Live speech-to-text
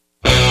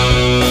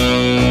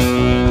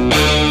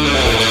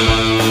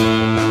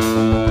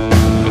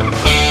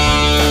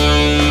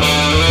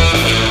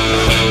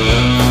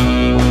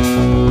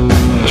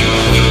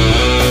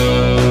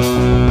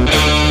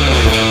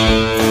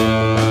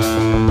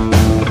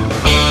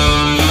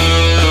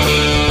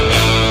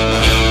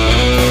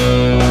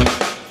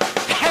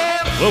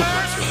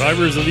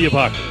survivors of the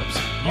apocalypse.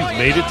 You've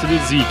made it to the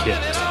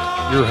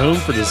ZCast, your home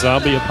for the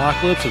zombie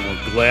apocalypse, and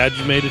we're glad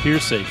you made it here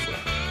safely.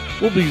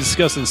 We'll be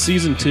discussing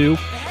Season 2,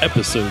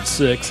 Episode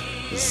 6,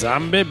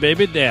 Zombie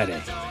Baby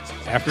Daddy.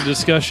 After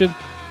discussion,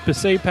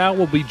 Pisay Pao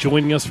will be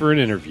joining us for an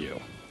interview.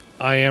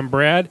 I am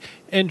Brad,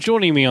 and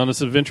joining me on this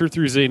adventure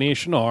through Z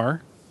Nation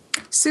are...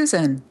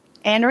 Susan.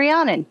 And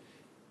Rhiannon.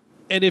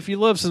 And if you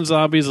love some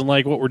zombies and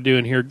like what we're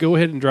doing here, go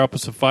ahead and drop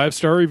us a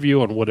 5-star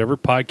review on whatever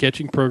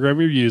podcatching program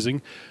you're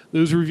using.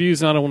 Those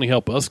reviews not only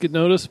help us get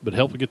noticed, but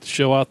help get the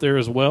show out there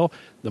as well.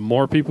 The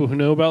more people who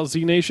know about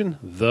Z Nation,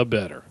 the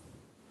better.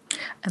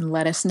 And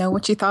let us know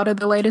what you thought of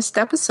the latest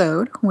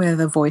episode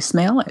with a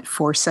voicemail at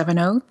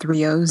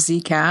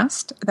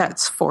 470-30-ZCast.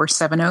 That's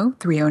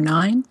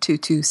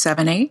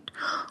 470-309-2278.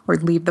 Or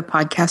leave the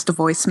podcast a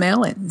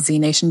voicemail at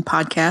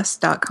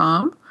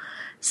znationpodcast.com.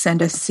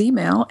 Send us an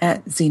email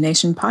at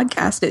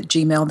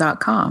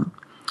znationpodcast@gmail.com.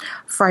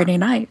 Friday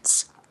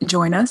nights,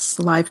 join us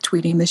live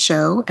tweeting the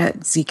show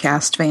at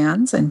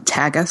ZCastFans and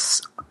tag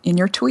us in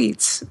your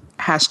tweets,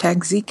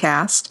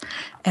 #ZCast,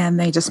 and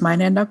they just might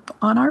end up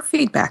on our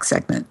feedback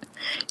segment.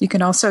 You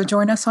can also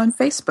join us on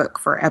Facebook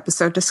for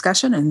episode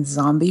discussion and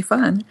zombie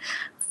fun.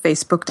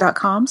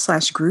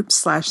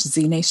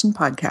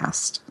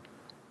 Facebook.com/group/ZNationPodcast.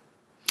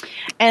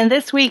 And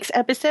this week's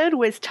episode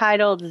was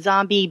titled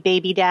Zombie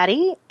Baby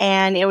Daddy,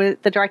 and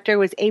the director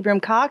was Abram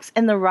Cox,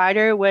 and the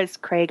writer was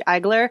Craig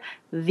Eigler,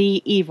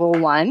 the evil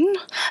one.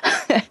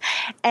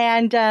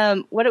 And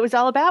what it was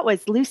all about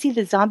was Lucy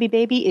the zombie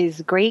baby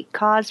is great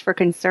cause for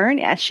concern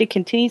as she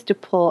continues to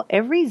pull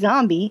every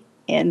zombie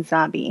and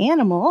zombie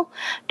animal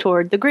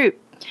toward the group.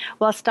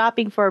 While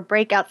stopping for a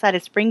break outside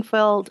of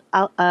Springfield,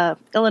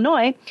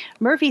 Illinois,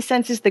 Murphy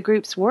senses the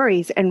group's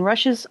worries and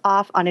rushes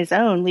off on his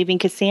own, leaving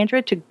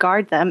Cassandra to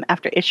guard them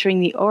after issuing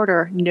the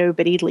order,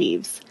 nobody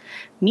leaves.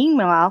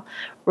 Meanwhile,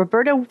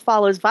 Roberto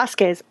follows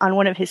Vasquez on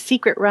one of his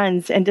secret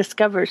runs and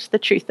discovers the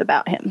truth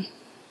about him.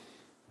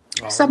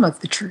 Some of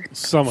the truth.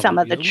 Some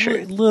of the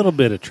truth. A little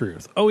bit of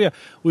truth. Oh, yeah.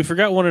 We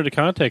forgot one of the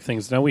contact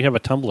things. Now we have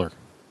a Tumblr.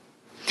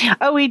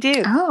 Oh, we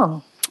do.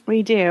 Oh.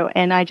 We do.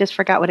 And I just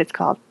forgot what it's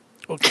called.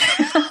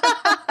 Okay.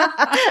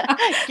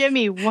 Give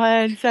me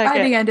 1 second.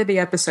 By the end of the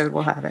episode,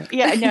 we'll have it.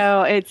 Yeah,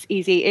 no, it's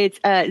easy. It's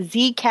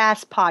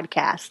ZCast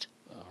Podcast.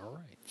 All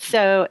right.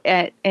 So,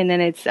 and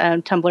then it's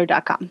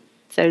tumblr.com.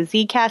 So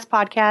ZCast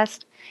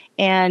Podcast.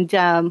 And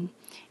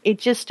it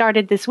just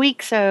started this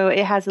week, so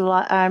it has a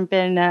lot. I've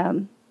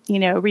been,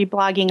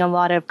 reblogging a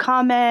lot of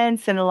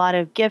comments and a lot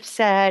of gift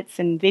sets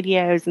and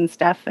videos and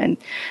stuff. And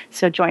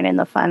so join in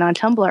the fun on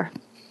Tumblr.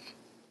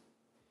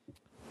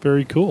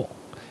 Very cool.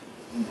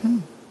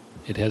 Mm-hmm.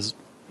 It has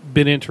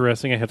been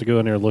interesting. I have to go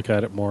in there and look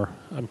at it more.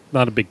 I'm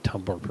not a big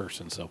Tumblr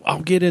person, so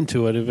I'll get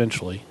into it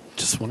eventually,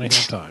 just when I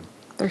have time.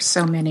 There's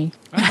so many.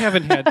 I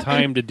haven't had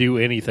time to do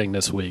anything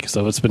this week,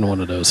 so it's been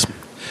one of those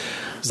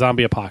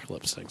zombie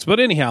apocalypse things. But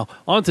anyhow,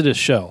 on to this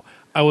show.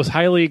 I was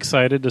highly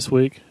excited this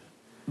week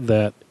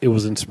that it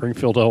was in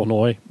Springfield,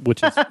 Illinois,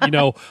 which is,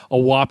 a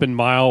whopping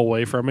mile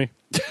away from me.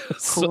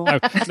 So,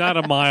 not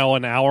a mile,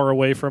 an hour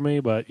away from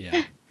me, but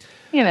yeah.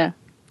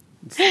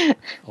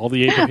 All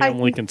the Abraham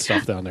Lincoln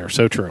stuff down there.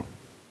 So true.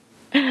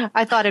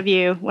 I thought of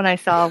you when I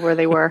saw where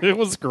they were. It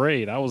was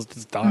great. I was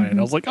just dying. Mm-hmm.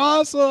 I was like,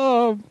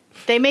 awesome.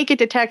 They make it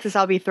to Texas,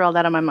 I'll be thrilled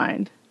out of my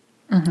mind.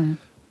 Mm-hmm.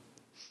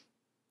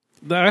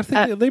 I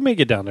think they may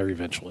get down there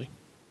eventually.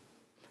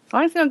 As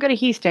long as they don't go to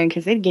Houston,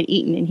 because they'd get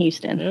eaten in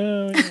Houston.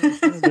 Yeah,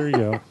 there you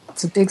go.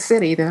 It's a big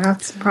city.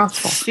 That's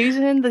possible.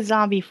 Susan the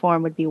zombie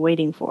form would be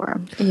waiting for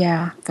him.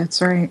 Yeah,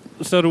 that's right.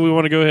 So do we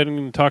want to go ahead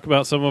and talk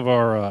about some of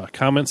our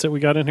comments that we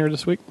got in here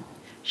this week?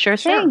 Sure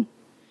thing.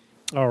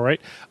 All right.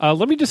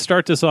 Let me just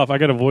start this off. I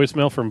got a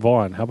voicemail from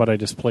Vaughn. How about I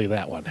just play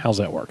that one? How's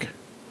that work?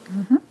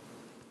 Mm-hmm.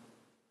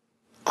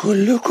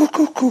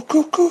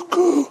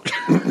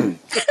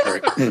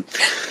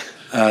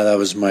 That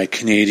was my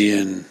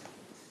Canadian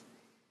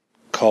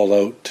call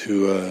out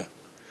to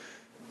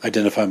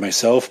identify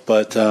myself.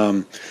 But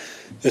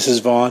this is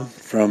Vaughn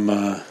from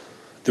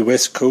the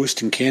West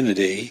Coast in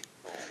Canada.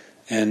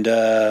 And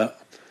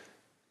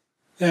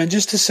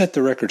just to set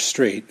the record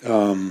straight,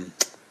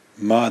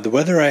 the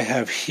weather I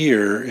have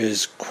here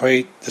is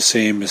quite the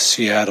same as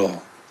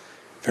Seattle.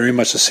 Very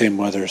much the same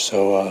weather.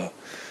 So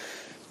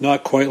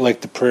not quite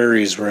like the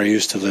prairies where I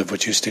used to live,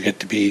 which used to get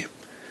to be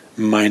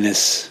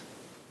minus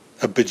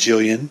a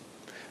bajillion.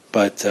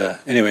 But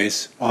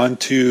anyways, on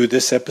to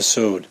this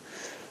episode.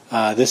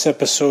 This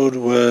episode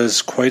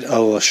was quite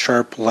a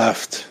sharp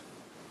left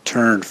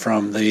turn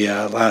from the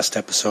last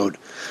episode.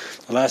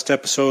 The last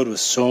episode was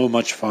so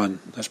much fun.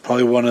 That's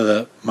probably one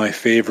of my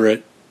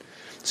favorite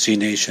Z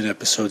Nation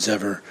episodes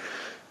ever.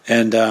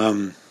 And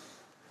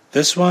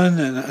this one,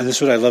 and this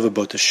is what I love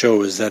about the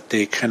show, is that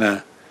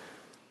they'll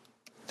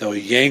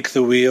yank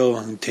the wheel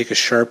and take a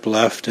sharp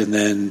left and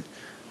then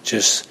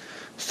just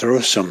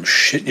throw some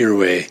shit your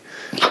way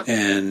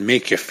and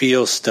make you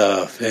feel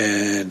stuff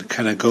and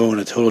kind of go in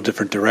a total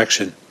different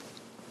direction.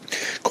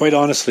 Quite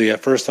honestly,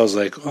 at first I was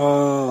like,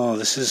 oh,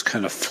 this is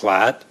kind of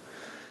flat.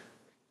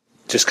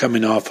 just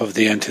coming off of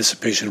the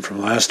anticipation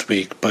from last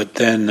week. But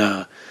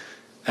then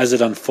as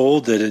it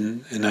unfolded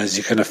and as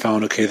you kind of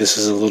found, okay, this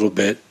is a little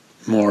bit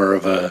more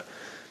of a,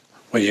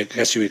 well, I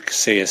guess you would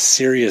say a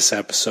serious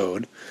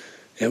episode.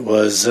 It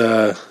was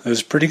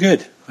pretty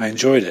good. I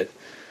enjoyed it.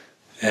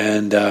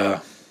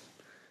 And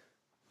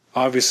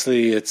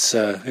obviously it's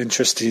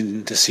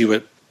interesting to see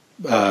what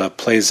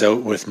plays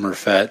out with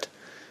Murfette.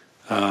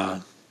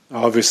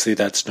 Obviously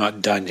that's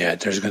not done yet.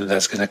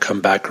 That's going to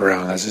come back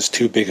around. That's just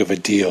too big of a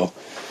deal.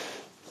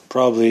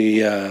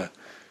 Probably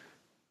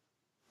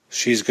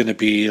she's going to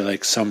be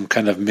like some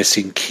kind of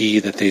missing key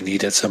that they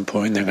need at some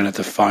point. They're going to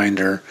have to find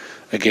her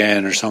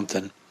again or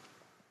something.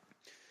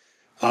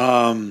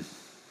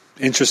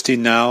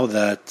 Interesting now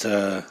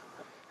that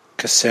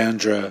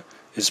Cassandra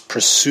is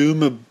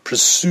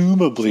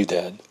presumably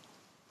dead.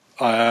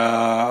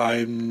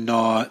 I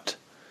don't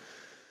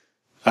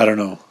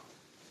know.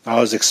 I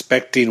was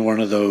expecting one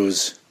of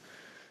those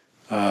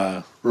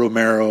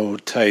Romero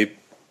type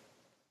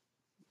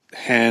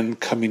hand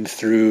coming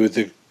through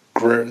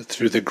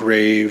the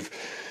grave,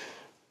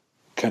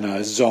 kind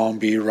of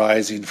zombie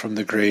rising from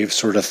the grave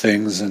sort of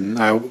things, and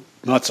I'm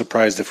not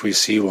surprised if we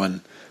see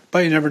one. But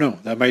you never know.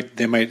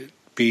 They might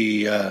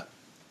be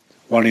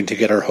wanting to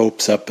get our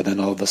hopes up, and then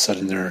all of a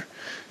sudden they're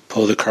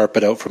pull the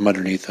carpet out from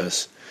underneath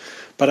us.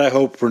 But I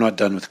hope we're not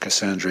done with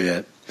Cassandra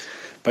yet.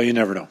 But you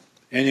never know.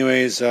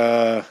 Anyways,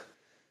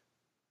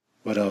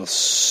 what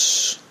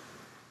else?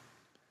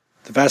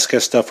 The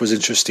Vasquez stuff was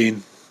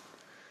interesting.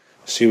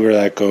 See where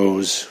that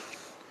goes.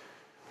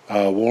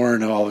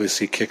 Warren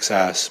obviously kicks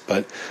ass,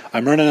 but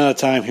I'm running out of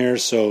time here,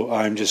 so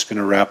I'm just going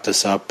to wrap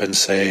this up and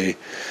say,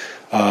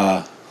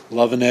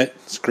 loving it.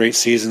 It's a great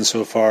season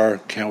so far.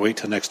 Can't wait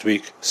till next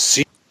week.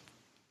 See.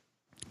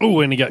 Oh,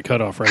 and he got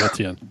cut off right at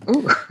the end.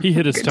 Ooh, he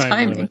hit his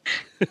time limit.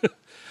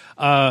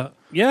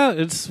 Yeah,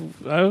 it's.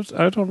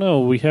 I don't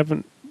know. We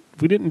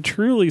didn't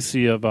truly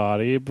see a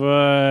body,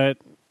 but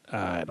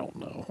I don't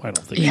know. I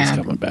don't think he's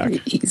coming back.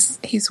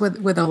 He's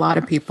with a lot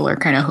of people are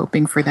kind of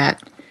hoping for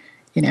that,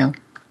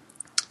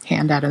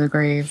 hand out of the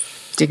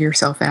grave, dig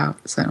yourself out.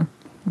 So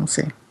we'll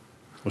see.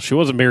 Well, she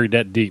wasn't buried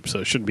that deep, so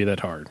it shouldn't be that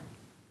hard.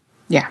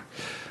 Yeah.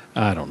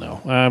 I don't know.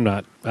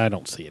 I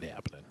don't see it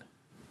happening.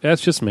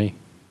 That's just me.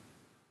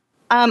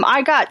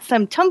 I got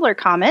some Tumblr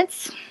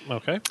comments.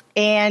 Okay.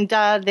 And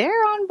they're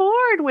on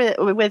board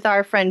with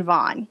our friend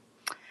Vaughn.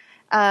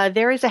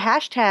 There is a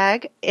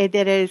hashtag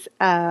that is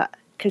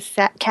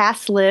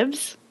Cass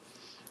Lives.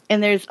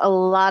 And there's a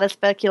lot of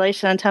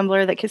speculation on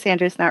Tumblr that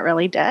Cassandra's not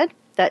really dead,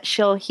 that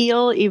she'll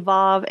heal,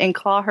 evolve, and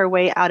claw her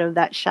way out of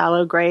that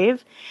shallow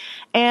grave.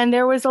 And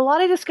there was a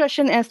lot of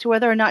discussion as to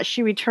whether or not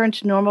she returned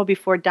to normal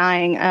before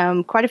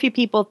dying. Quite a few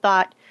people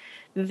thought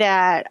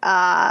that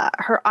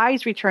her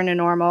eyes returned to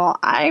normal.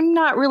 I'm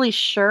not really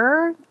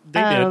sure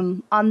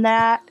on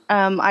that.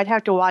 I'd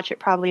have to watch it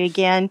probably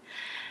again.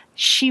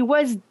 She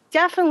was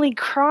definitely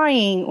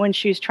crying when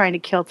she was trying to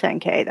kill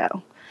 10K,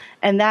 though.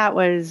 And that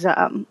was,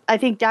 I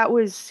think that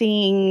was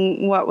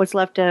seeing what was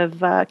left of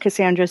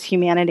Cassandra's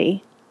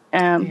humanity.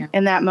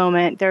 In that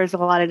moment, there's a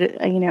lot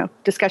of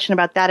discussion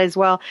about that as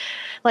well,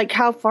 like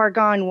how far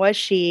gone was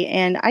she?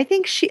 And I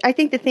think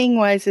the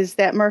thing is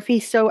that Murphy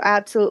so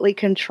absolutely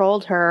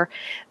controlled her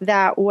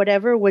that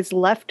whatever was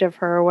left of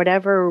her,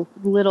 whatever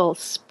little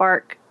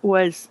spark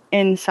was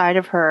inside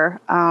of her,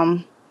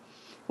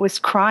 was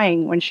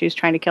crying when she was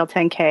trying to kill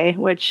 10K,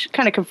 which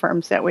kind of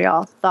confirms that we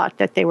all thought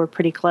that they were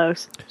pretty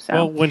close. So.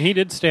 Well, when he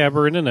did stab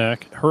her in the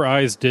neck, her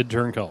eyes did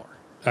turn color.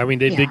 I mean,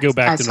 they did go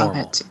back to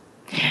normal.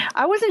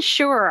 I wasn't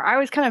sure. I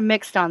was kind of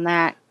mixed on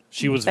that.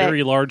 She was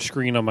very large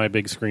screen on my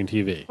big screen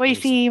TV. Well, you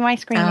see, my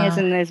screen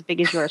isn't as big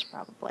as yours,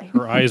 probably.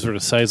 Her eyes are the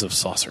size of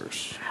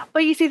saucers.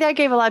 Well, you see, that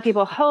gave a lot of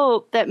people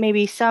hope that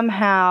maybe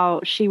somehow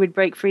she would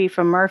break free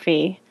from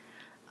Murphy.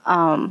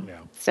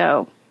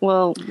 So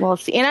we'll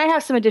see. And I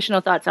have some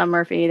additional thoughts on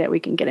Murphy that we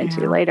can get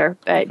into later.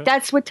 But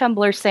that's what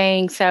Tumblr's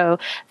saying. So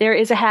there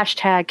is a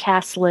hashtag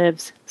Cass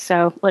Lives.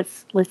 So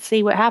let's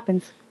see what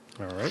happens.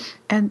 All right.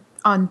 And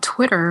on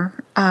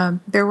Twitter,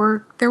 there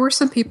were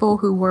some people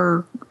who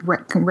were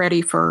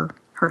ready for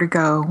her to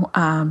go.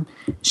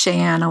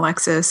 Cheyenne,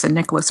 Alexis, and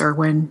Nicholas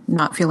Irwin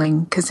not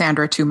feeling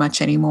Cassandra too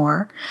much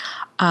anymore.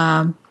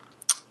 With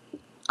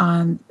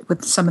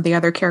some of the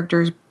other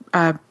characters,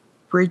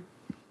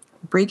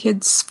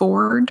 Brigid's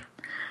Forge.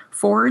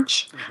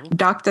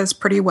 Doc does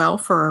pretty well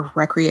for a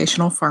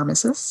recreational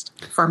pharmacologist.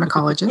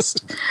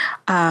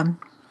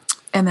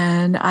 And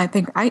then I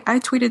think I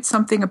tweeted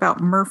something about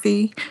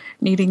Murphy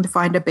needing to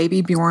find a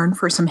baby Bjorn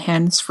for some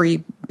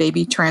hands-free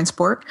baby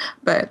transport.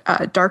 But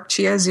Dark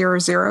Chia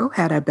 00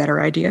 had a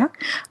better idea.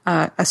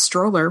 A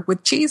stroller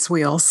with cheese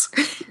wheels.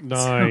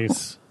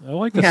 Nice. I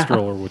like a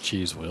stroller with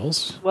cheese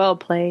wheels. Well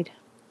played.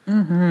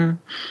 Mm-hmm.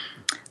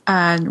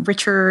 And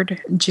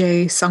Richard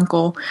J.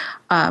 Sunkel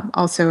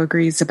also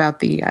agrees about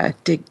the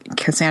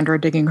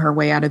Cassandra digging her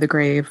way out of the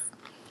grave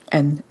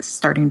and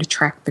starting to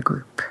track the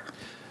group.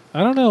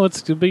 I don't know.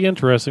 It's going to be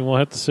interesting. We'll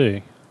have to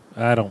see.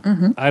 I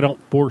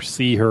don't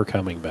foresee her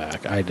coming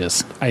back. I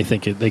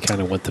think they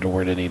kind of went to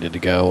where they needed to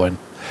go, and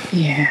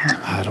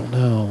I don't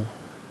know.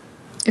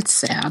 It's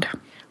sad.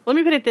 Let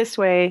me put it this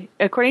way.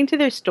 According to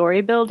their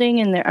story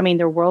building and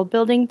their world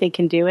building, they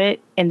can do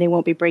it, and they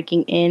won't be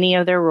breaking any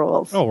of their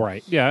rules. Oh,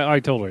 right. Yeah, I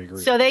totally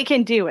agree. So they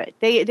can do it.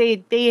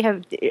 They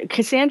have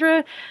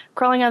Cassandra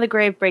crawling out of the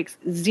grave breaks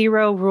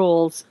 0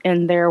 rules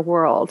in their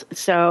world.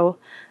 So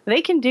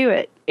they can do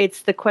it.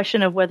 It's the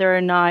question of whether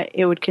or not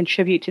it would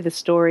contribute to the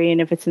story and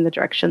if it's in the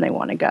direction they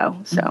want to go.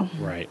 So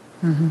right.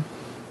 Mm-hmm.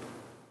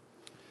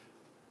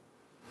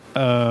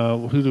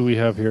 Who do we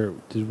have here?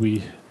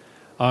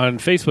 On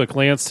Facebook,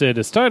 Lance said,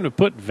 it's time to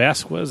put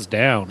Vasquez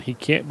down. He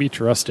can't be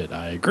trusted.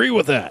 I agree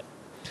with that.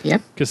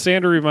 Yep.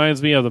 Cassandra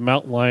reminds me of the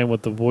mountain lion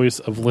with the voice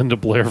of Linda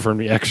Blair from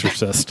The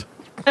Exorcist.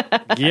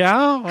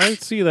 Yeah, I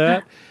see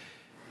that.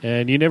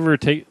 And you never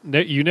take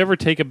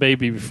a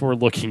baby before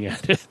looking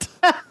at it.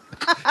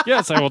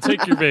 Yes, I will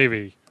take your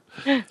baby.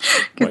 I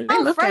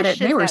looked at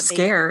it and they were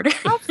scared.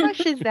 How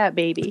fresh is that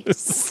baby?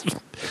 It's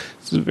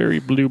a very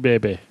blue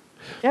baby.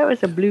 That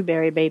was a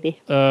blueberry baby.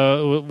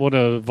 One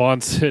of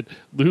Vaughn said,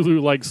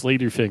 Lulu likes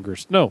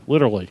ladyfingers. No,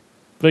 literally.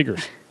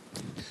 Fingers.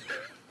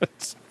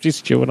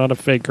 She's chewing on a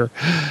finger.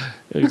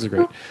 These are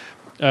great.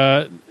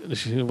 What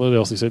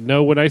else? He said,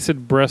 no, when I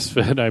said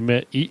breastfed, I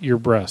meant eat your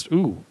breast.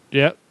 Ooh,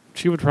 yeah,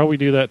 she would probably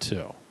do that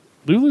too.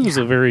 Lulu was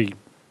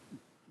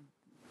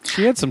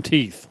she had some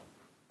teeth.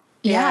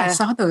 Yeah, I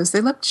saw those.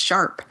 They looked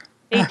sharp.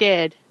 They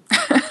did.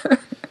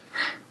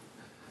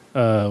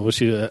 Was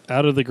she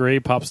out of the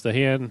grave, pops the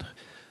hand.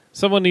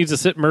 Someone needs to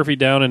sit Murphy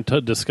down and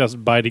discuss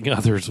biting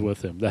others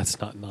with him.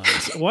 That's not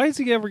nice. Why has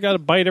he ever got to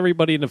bite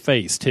everybody in the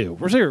face, too?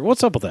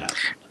 What's up with that?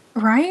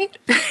 Right?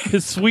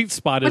 His sweet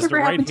spot is the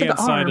right-hand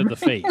side of the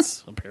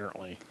face,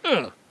 apparently.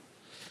 Ugh.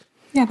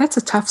 Yeah, that's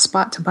a tough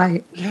spot to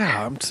bite.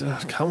 Yeah,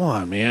 come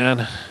on,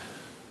 man.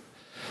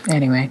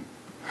 Anyway.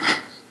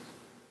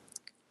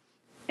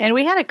 And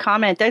we had a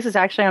comment. This is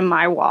actually on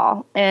my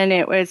wall, and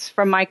it was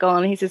from Michael.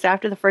 And he says,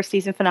 after the first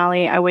season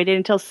finale, I waited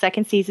until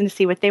second season to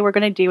see what they were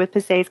going to do with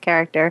Pisay's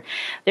character.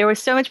 There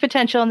was so much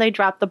potential, and they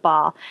dropped the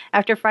ball.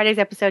 After Friday's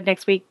episode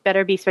next week,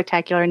 better be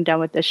spectacular and done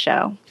with this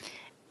show.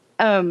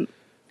 I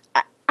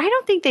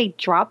don't think they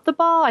dropped the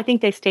ball. I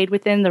think they stayed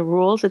within the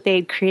rules that they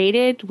had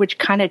created, which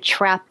kind of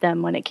trapped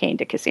them when it came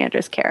to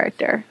Cassandra's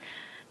character.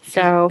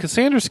 So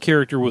Cassandra's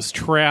character was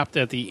trapped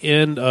at the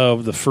end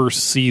of the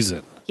first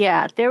season.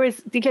 Yeah,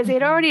 because they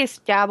had already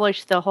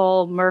established the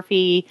whole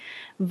Murphy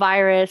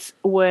virus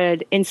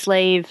would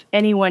enslave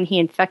anyone he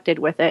infected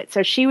with it.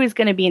 So she was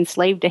going to be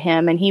enslaved to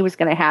him, and he was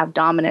going to have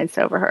dominance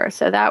over her.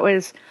 So that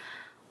was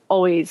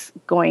always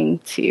going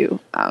to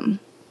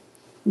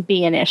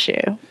be an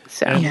issue.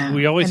 So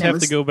we always have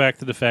to go back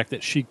to the fact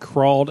that she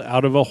crawled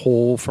out of a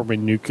hole from a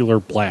nuclear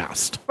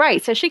blast.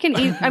 Right. So she can,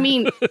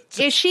 maybe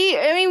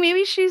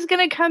she's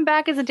going to come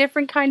back as a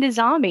different kind of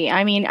zombie.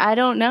 I mean, I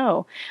don't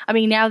know. I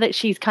mean, now that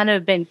she's kind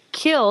of been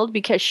killed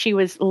because she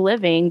was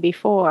living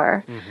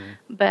before. Mm-hmm.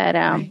 But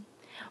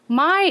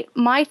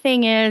my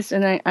thing is,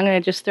 and I'm going to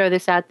just throw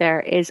this out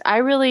there, is I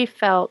really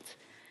felt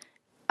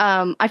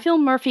I feel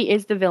Murphy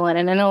is the villain,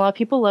 and I know a lot of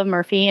people love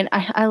Murphy, and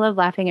I love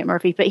laughing at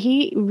Murphy, but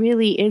he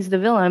really is the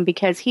villain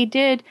because he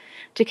did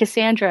to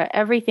Cassandra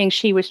everything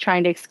she was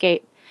trying to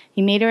escape.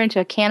 He made her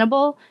into a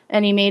cannibal,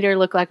 and he made her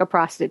look like a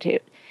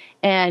prostitute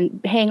and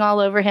hang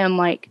all over him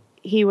like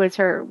he was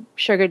her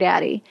sugar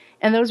daddy.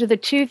 And those are the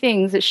two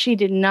things that she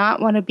did not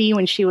want to be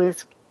when she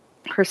was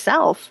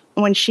herself,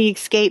 when she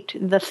escaped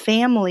the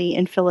family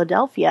in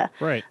Philadelphia.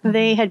 Right.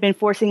 They had been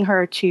forcing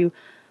her to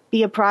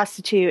be a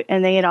prostitute,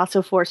 and they had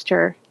also forced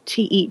her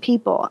to eat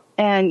people.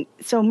 And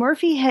so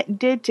Murphy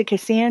did to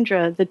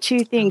Cassandra the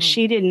two things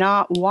she did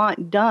not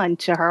want done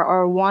to her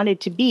or wanted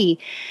to be.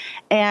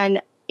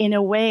 And in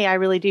a way, I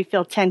really do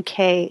feel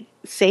 10K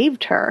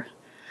saved her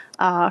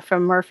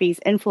from Murphy's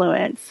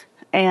influence.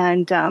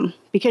 And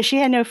because she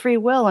had no free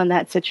will in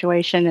that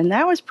situation. And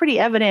that was pretty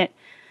evident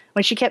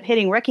when she kept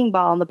hitting Wrecking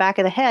Ball on the back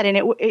of the head.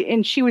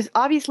 And she was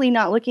obviously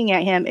not looking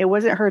at him. It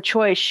wasn't her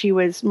choice. She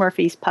was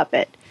Murphy's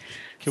puppet.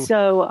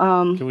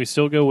 Can we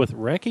still go with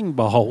Wrecking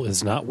Ball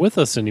is not with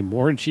us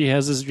anymore, and she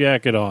has his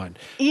jacket on?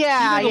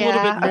 Yeah, a little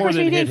bit more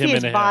than hit him in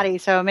the head. Body,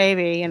 so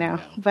maybe, Yeah.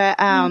 But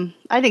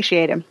I think she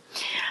ate him.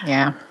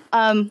 Yeah.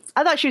 I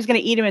thought she was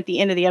going to eat him at the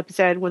end of the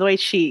episode with the way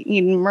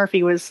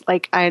Murphy was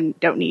like, I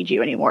don't need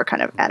you anymore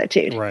kind of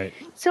attitude. Right.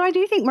 So I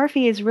do think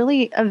Murphy is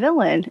really a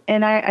villain,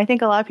 and I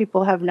think a lot of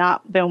people have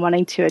not been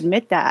wanting to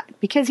admit that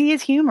because he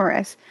is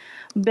humorous.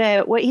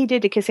 But what he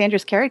did to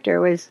Cassandra's character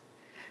was,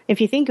 if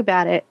you think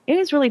about it, it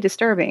is really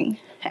disturbing.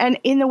 And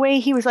in the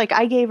way he was like,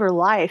 I gave her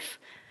life,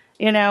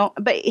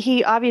 but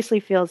he obviously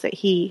feels that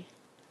he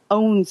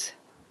owns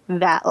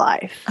that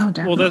life. Oh,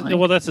 definitely.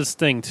 Well, that's his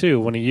thing, too.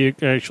 When he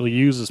actually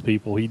uses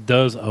people, he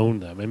does own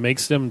them. It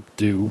makes them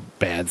do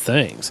bad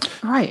things.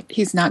 Right.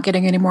 He's not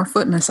getting any more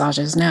foot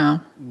massages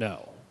now.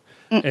 No.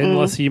 Mm-mm.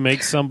 Unless he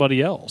makes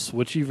somebody else,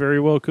 which he very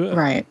well could.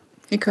 Right.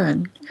 It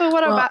could. But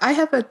what about... I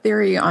have a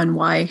theory on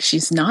why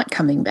she's not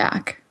coming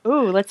back.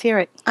 Ooh, let's hear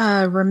it.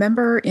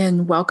 Remember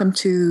in Welcome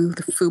to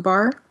the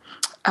Fubar,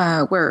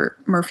 where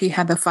Murphy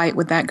had the fight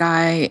with that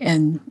guy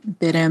and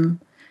bit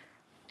him,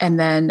 and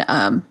then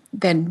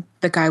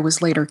the guy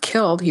was later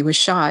killed. He was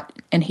shot,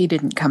 and he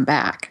didn't come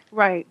back.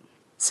 Right.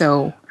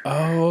 So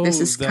this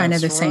is kind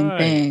of the same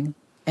thing,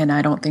 and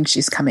I don't think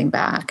she's coming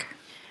back.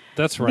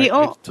 That's right.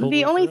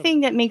 The only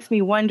thing that makes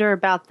me wonder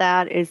about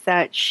that is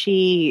that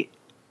she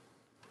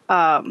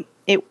was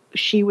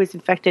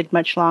infected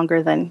much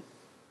longer than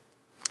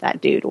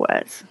that dude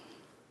was.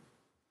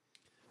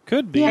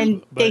 Could be.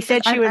 And they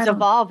said she was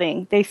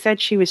evolving. They said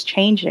she was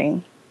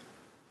changing.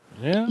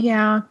 Yeah.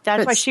 Yeah.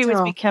 That's why she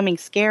was becoming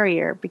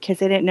scarier, because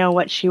they didn't know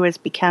what she was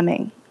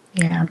becoming.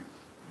 Yeah.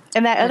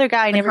 And that other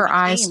guy never her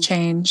eyes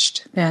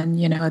changed, then,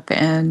 at the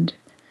end.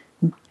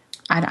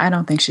 I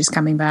don't think she's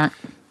coming back.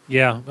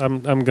 Yeah,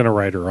 I'm going to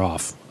write her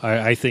off.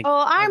 I think.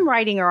 Oh, I'm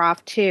writing her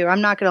off too. I'm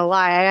not going to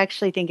lie. I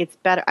actually think it's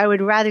better. I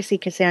would rather see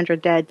Cassandra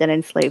dead than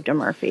enslaved to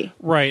Murphy.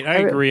 Right, I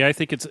agree. I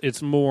think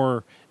it's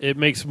more. It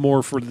makes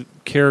more for the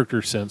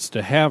character sense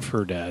to have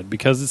her dead,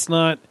 because it's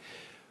not.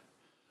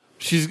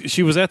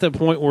 She was at that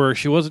point where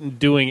she wasn't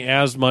doing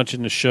as much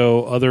in the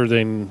show, other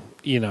than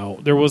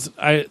there was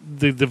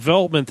the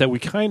development that we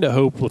kind of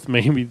hoped with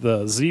maybe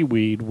the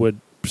Z-Weed would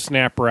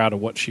snap her out of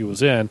what she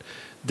was in,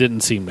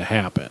 didn't seem to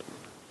happen.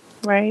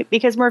 Right,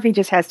 because Murphy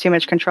just has too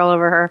much control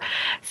over her.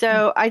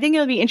 So I think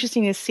it'll be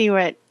interesting to see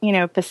what,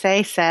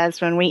 Pisay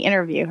says when we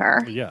interview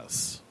her.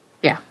 Yes.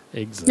 Yeah.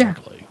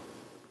 Exactly. Yeah.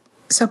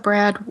 So,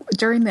 Brad,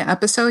 during the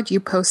episode, you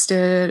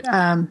posted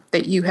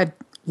that you had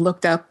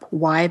looked up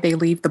why they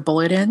leave the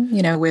bullet in,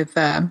 with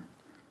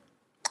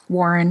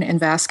Warren and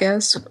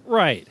Vasquez.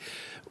 Right.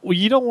 Well,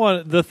 you don't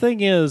want... The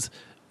thing is...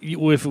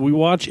 If we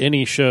watch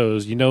any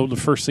shows, the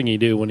first thing you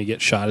do when you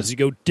get shot is you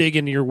go dig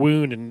into your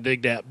wound and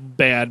dig that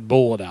bad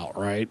bullet out,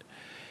 right?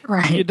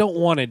 Right. You don't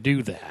want to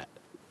do that.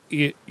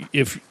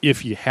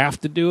 If you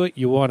have to do it,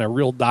 you want a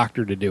real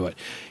doctor to do it.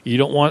 You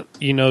don't want,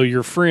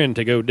 your friend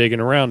to go digging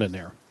around in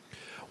there.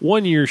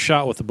 When you're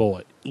shot with a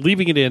bullet,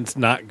 leaving it in is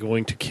not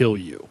going to kill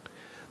you.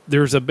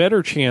 There's a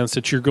better chance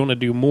that you're going to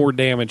do more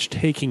damage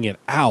taking it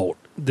out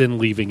than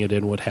leaving it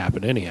in would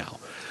happen anyhow.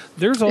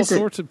 There's all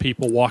sorts of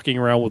people walking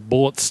around with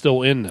bullets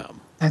still in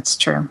them. That's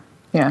true.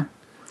 Yeah.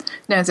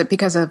 Now, is it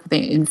because of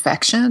the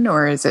infection,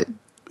 or is it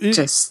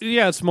just...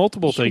 Yeah, it's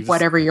multiple things.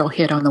 Whatever you'll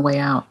hit on the way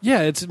out.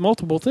 Yeah, it's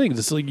multiple things.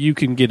 It's like you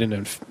can get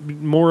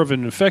more of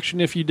an infection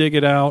if you dig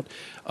it out.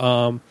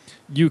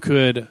 You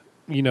could,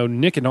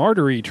 nick an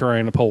artery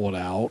trying to pull it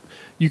out.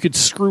 You could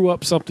screw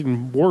up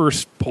something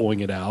worse pulling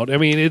it out. I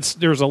mean,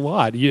 there's a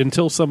lot.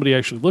 Until somebody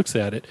actually looks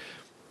at it,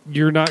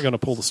 you're not going to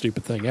pull the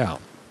stupid thing out.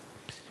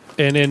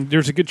 And then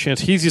there's a good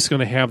chance he's just going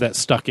to have that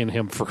stuck in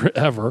him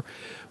forever.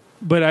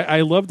 But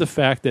I love the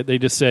fact that they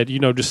just said,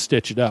 just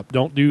stitch it up.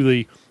 Don't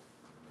do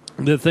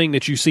the thing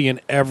that you see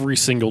in every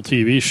single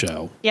TV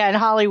show. Yeah, in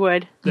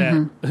Hollywood.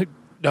 That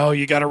no,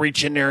 you got to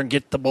reach in there and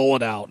get the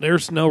bullet out.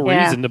 There's no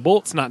reason. The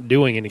bullet's not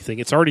doing anything.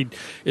 It's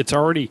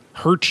already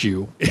hurt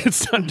you.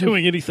 It's not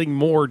doing anything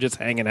more, just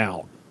hanging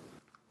out.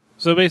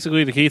 So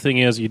basically, the key thing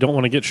is you don't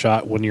want to get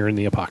shot when you're in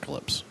the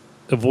apocalypse.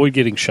 Avoid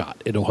getting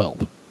shot. It'll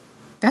help.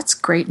 That's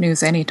great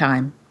news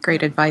anytime.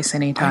 Great advice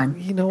anytime.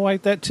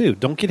 That too.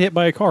 Don't get hit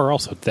by a car.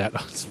 Also,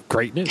 that's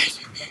great news.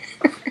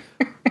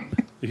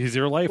 Use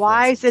your life.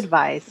 Wise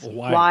advice.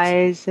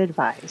 Wise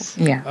advice.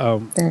 Yeah.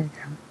 There you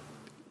go.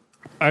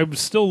 I'm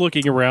still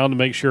looking around to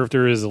make sure if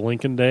there is a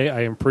Lincoln Day.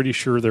 I am pretty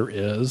sure there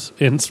is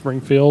in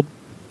Springfield.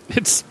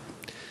 It's,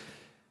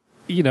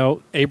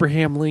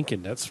 Abraham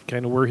Lincoln. That's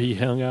kind of where he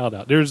hung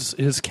out. There's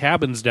his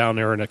cabins down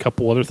there and a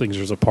couple other things.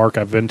 There's a park.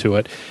 I've been to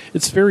it.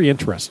 It's very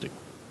interesting.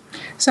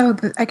 So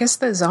I guess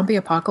the zombie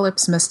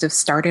apocalypse must have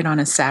started on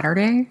a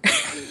Saturday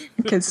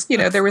because,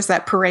 there was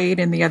that parade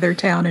in the other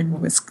town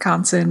in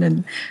Wisconsin,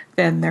 and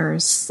then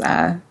there's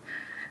the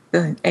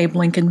Abe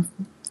Lincoln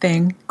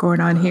thing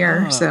going on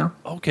here.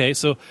 Okay,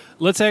 so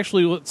let's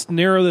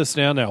narrow this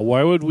down now.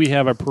 Why would we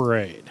have a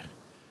parade?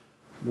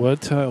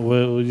 What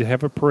would you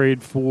have a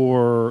parade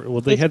for?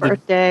 Well, they his had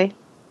birthday.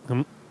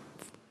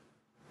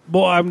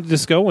 Well, I'm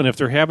just going. If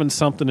they're having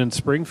something in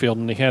Springfield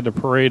and they had a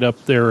parade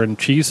up there in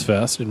Cheese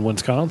Fest in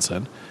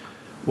Wisconsin,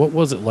 what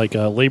was it, like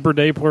a Labor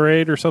Day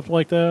parade or something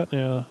like that?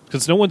 Yeah,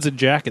 because no one's in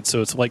jackets,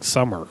 so it's like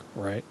summer,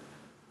 right?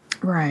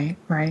 Right.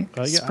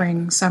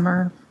 Spring,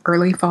 summer,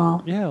 early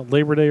fall. Yeah,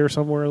 Labor Day or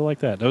somewhere like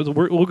that.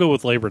 We'll go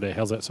with Labor Day.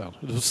 How's that sound?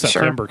 It was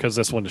September because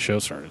that's when the show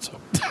started. So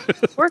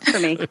works for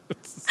me.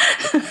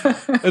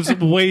 It's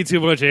way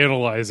too much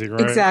analyzing,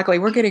 right? Exactly.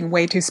 We're getting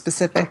way too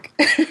specific.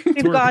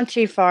 We've gone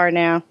too far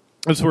now.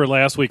 That's where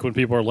last week when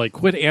people are like,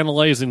 quit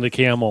analyzing the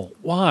camel.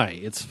 Why?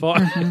 It's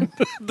fun.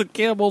 Mm-hmm. The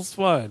camel's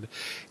fun.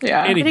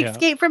 Yeah. Anyhow. An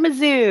escape from a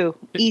zoo.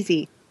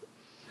 Easy.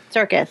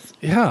 Circus.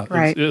 Yeah.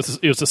 Right. It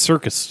was a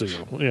circus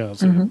zoo. Yeah.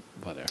 So,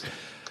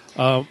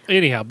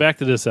 anyhow, back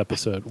to this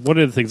episode. One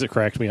of the things that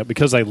cracked me up,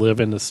 because I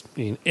live in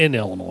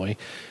Illinois,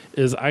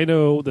 is I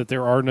know that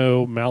there are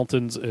no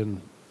mountains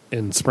in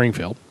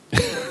Springfield.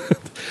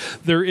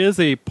 There is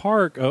a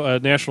park, a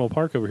national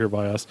park over here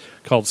by us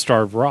called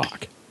Starved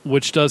Rock,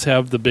 which does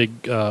have the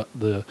big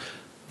the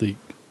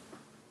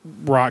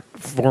rock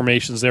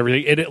formations and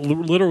everything, and it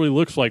literally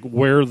looks like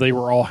where they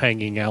were all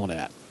hanging out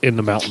at in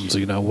the mountains,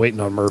 waiting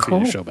on Murphy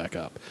to show back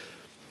up.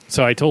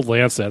 So I told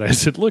Lance that. I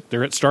said, look,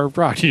 they're at Starved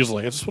Rock. He was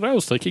like, that's what I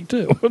was thinking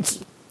too.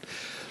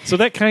 So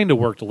that kind of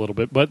worked a little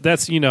bit, but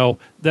that's a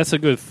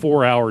good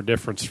 4-hour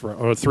difference or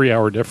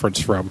 3-hour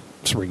difference from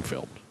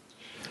Springfield.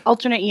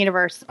 Alternate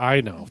universe.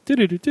 I know.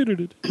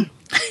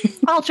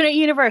 Alternate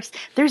universe.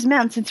 There's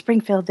mountains in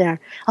Springfield there.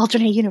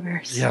 Alternate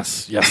universe.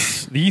 Yes.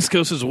 The East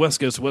Coast is the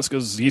West Coast. The West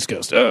Coast is the East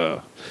Coast.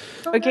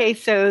 Okay,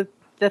 so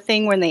the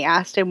thing when they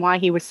asked him why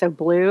he was so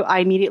blue, I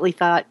immediately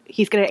thought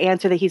he's going to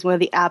answer that he's one of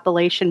the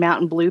Appalachian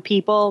Mountain Blue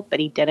people, but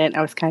he didn't.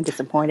 I was kind of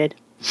disappointed.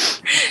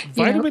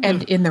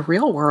 And in the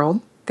real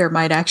world, there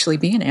might actually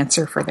be an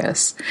answer for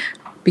this,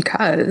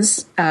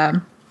 because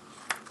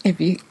if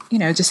you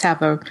just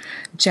have a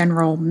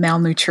general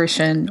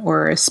malnutrition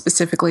or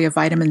specifically a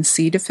vitamin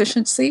C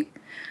deficiency,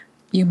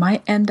 you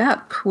might end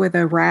up with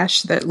a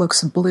rash that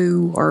looks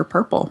blue or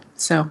purple.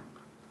 So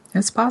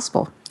it's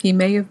possible. He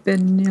may have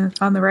been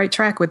on the right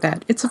track with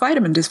that. It's a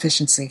vitamin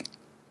deficiency.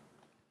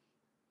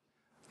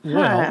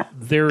 Well,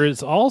 there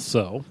is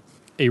also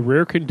a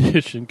rare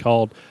condition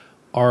called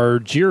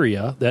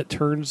argyria that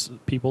turns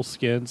people's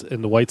skins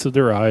and the whites of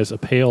their eyes a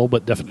pale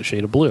but definite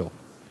shade of blue.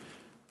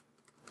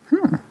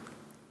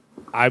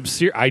 I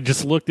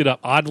just looked it up.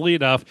 Oddly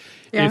enough,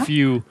 if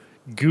you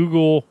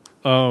Google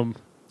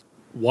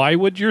why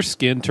would your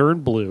skin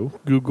turn blue,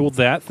 Google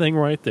that thing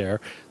right there.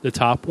 The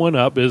top one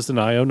up is an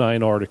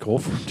IO9 article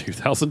from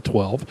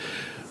 2012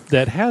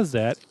 that has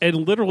that.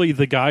 And literally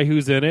the guy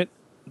who's in it,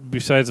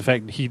 besides the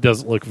fact that he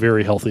doesn't look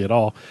very healthy at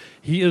all,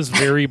 he is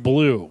very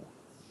blue.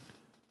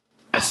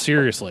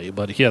 Seriously,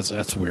 but yes,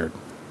 that's weird.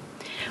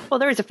 Well,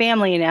 there was a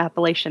family in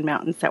Appalachian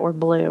Mountains that were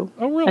blue.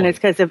 Oh, really? And it's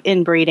because of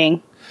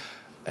inbreeding.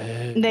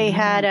 They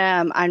had,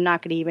 I'm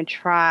not going to even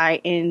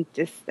try, and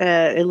just,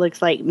 it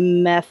looks like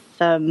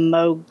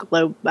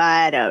methamoglobin.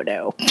 I don't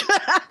know.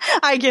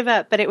 I give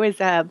up. But it was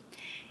a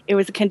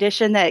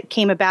condition that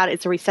came about.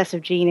 It's a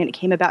recessive gene, and it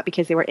came about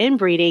because they were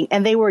inbreeding,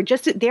 and they're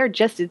just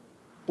as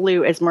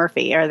blue as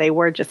Murphy, or they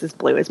were just as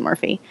blue as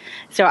Murphy.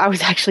 So I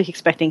was actually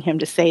expecting him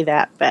to say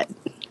that, but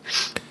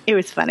it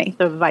was funny,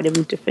 the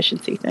vitamin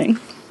deficiency thing.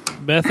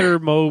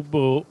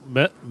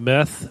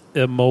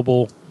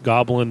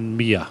 Methamoglobin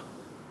Mia.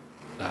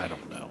 I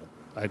don't know.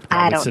 I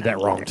probably said that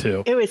wrong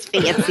too. It was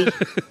fancy.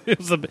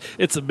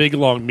 It's a big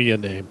long Mia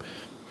name.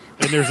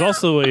 And there's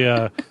also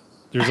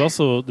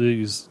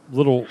these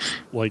little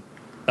like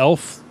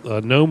elf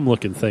gnome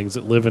looking things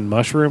that live in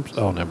mushrooms.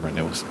 Oh, never mind.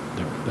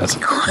 That's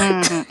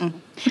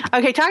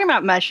okay. Talking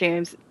about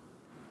mushrooms,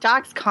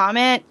 Doc's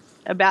comment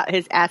about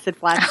his acid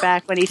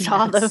flashback when he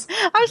saw them.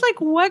 I was like,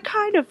 what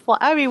kind of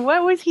what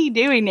was he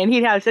doing? And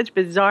he'd have such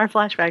bizarre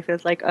flashbacks. I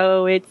was like,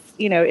 oh,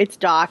 it's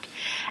Doc.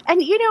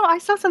 And I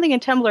saw something in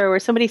Tumblr where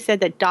somebody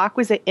said that Doc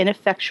was an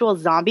ineffectual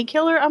zombie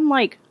killer. I'm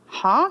like,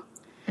 huh?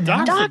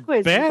 Doc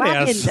was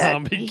badass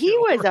zombie killer. He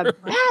was a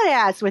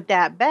badass with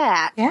that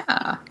bat.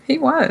 Yeah, he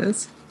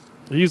was.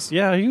 He was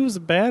a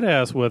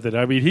badass with it.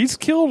 I mean, he's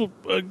killed.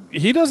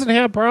 He doesn't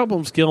have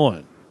problems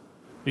killing.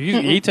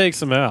 He takes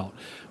them out.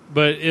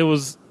 But it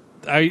was.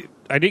 I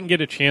didn't get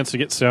a chance to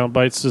get sound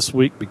bites this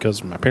week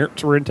because my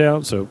parents were in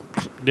town, so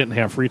didn't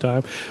have free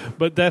time.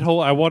 But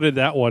I wanted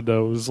that one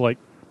though. It was like,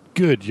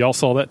 good, y'all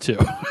saw that too.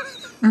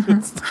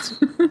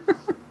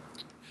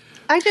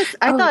 I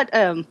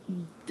thought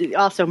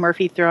also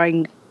Murphy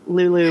throwing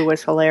Lulu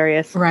was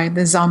hilarious. Right,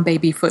 the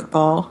zombie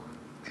football.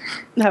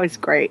 That was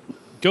great.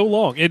 Go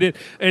long, and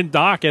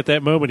Doc at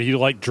that moment he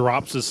like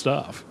drops his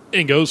stuff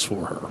and goes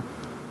for her.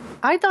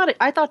 I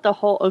thought the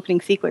whole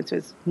opening sequence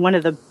was one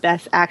of the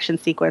best action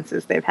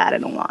sequences they've had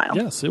in a while.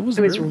 Yes, it was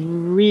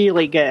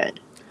really good.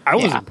 I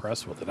was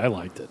impressed with it. I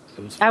liked it.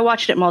 I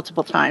watched it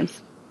multiple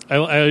times.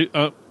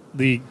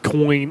 The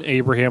coin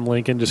Abraham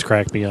Lincoln just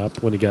cracked me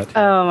up when he got.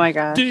 Oh my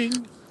gosh!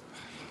 Ding.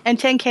 And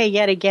 10K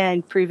yet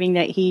again proving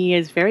that he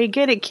is very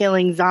good at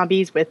killing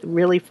zombies with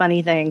really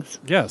funny things.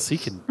 Yes, he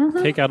can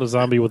take out a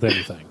zombie with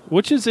anything,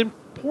 which is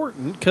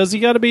important because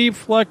you got to be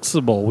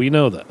flexible. We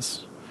know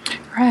this.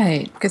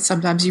 Right, because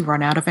sometimes you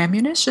run out of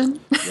ammunition.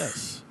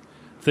 Yes.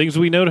 Things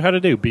we know how to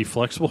do. Be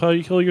flexible how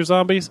you kill your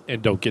zombies,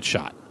 and don't get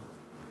shot.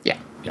 Yeah.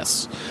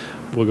 Yes.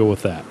 We'll go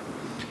with that.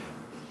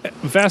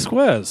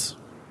 Vasquez.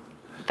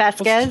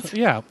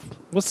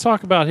 Let's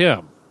talk about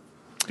him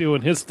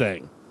doing his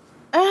thing.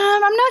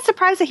 I'm not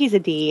surprised that he's a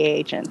DEA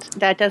agent.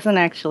 That doesn't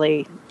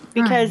actually...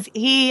 Because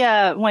he,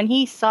 when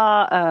he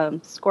saw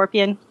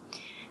Scorpion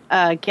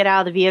get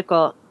out of the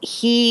vehicle,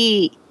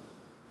 he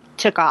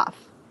took off.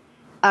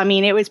 I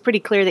mean, it was pretty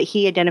clear that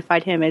he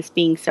identified him as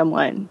being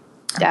someone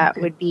that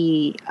would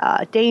be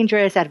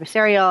dangerous,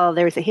 adversarial.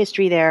 There was a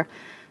history there.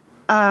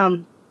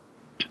 And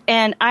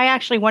I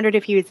actually wondered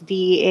if he was a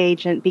DEA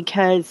agent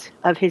because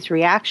of his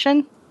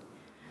reaction.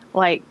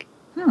 Like,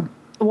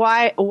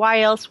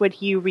 why else would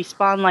he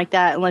respond like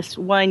that unless,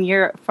 one,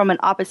 you're from an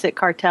opposite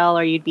cartel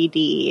or you'd be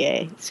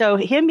DEA. So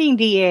him being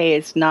DEA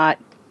is not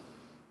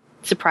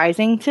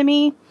surprising to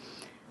me.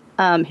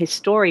 His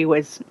story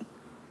was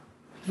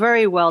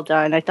very well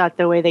done. I thought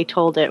the way they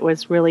told it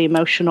was really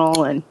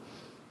emotional and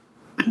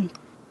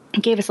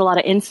gave us a lot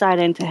of insight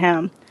into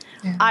him.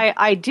 Yeah.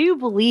 I do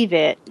believe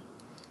it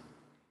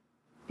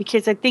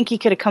because I think he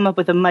could have come up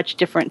with a much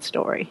different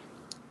story.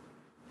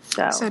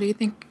 So do you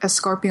think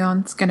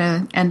Escorpion's going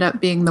to end up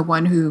being the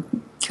one who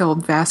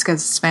killed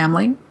Vasquez's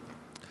family?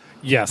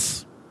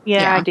 Yes.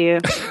 Yeah. I do.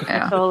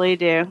 I totally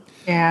do.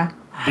 Yeah.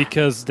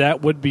 Because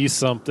that would be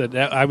something,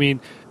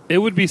 it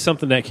would be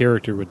something that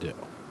character would do.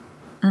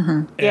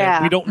 Mm-hmm.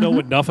 And we don't know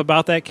enough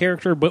about that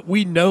character, but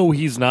we know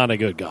he's not a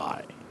good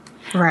guy.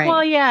 Right.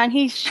 Well, yeah, and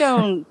he's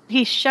shown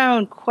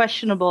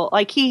questionable,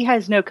 like he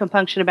has no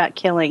compunction about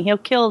killing. He'll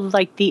kill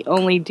like the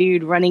only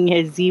dude running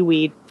his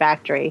Z-weed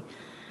factory.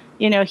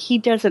 You know, he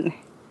doesn't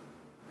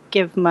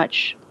give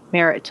much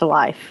merit to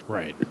life.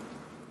 Right.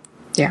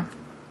 Yeah.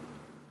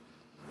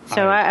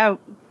 So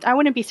I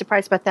wouldn't be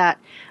surprised about that.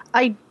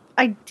 I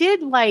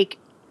did like,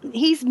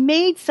 he's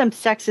made some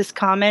sexist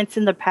comments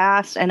in the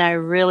past, and I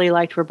really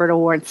liked Roberta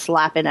Warren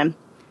slapping him.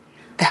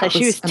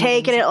 She was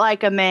taking it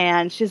like a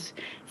man. She's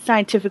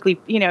scientifically,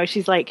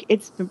 she's like,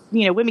 it's,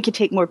 women can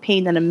take more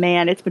pain than a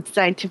man. It's been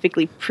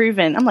scientifically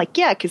proven. I'm like,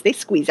 yeah, because they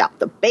squeeze out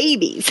the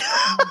babies.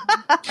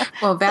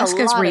 Well,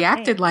 Vasquez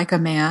reacted like a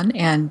man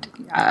and,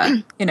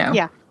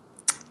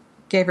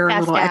 gave her a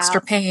little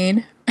extra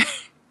pain.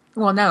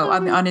 Well, no,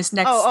 on his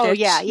next stitch,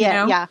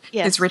 yeah,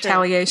 his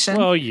retaliation.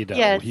 Well,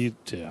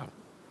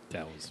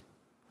 that was.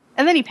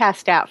 And then he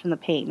passed out from the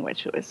pain,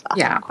 which was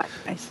quite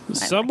nice.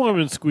 Some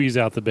women squeeze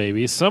out the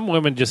babies. Some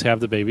women just have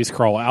the babies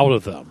crawl out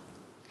of them.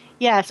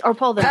 Yes, or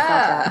pull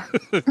themselves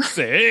out.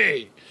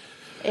 Say,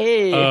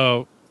 hey.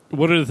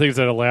 One of the things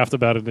that I laughed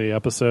about in the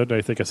episode,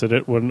 I think I said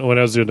it when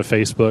I was doing the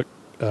Facebook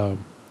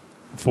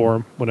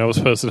forum, when I was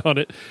posting on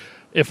it,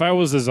 if I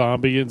was a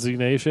zombie in Z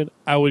Nation,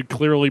 I would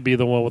clearly be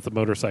the one with the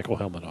motorcycle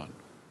helmet on.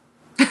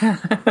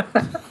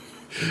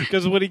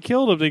 Because when he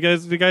killed him,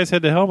 the guys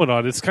had the helmet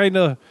on. It's kind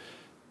of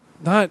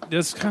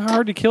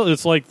hard to kill.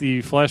 It's like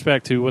the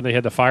flashback to when they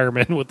had the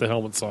firemen with the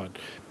helmets on.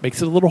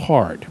 Makes it a little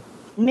hard.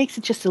 It makes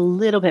it just a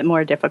little bit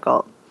more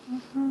difficult.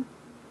 Mm-hmm.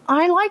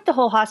 I like the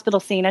whole hospital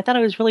scene. I thought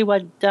it was really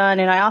well done,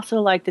 and I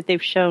also like that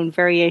they've shown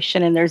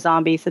variation in their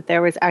zombies, that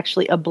there was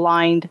actually a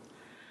blind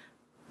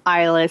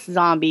eyeless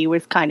zombie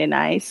was kind of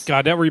nice.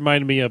 God, that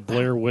reminded me of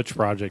Blair Witch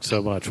Project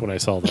so much when I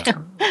saw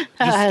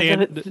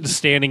that. Just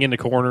standing in the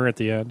corner at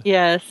the end.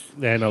 Yes.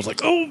 And I was like,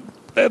 oh,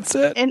 that's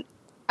it. And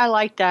I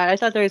like that. I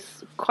thought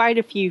there's quite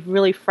a few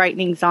really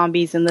frightening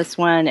zombies in this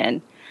one,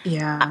 and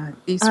yeah,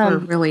 these were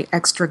really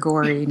extra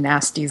gory,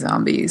 nasty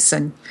zombies.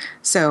 And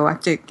so I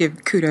have to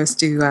give kudos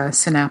to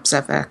Synapse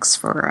FX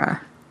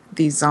for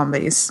these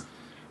zombies.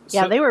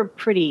 Yeah, they were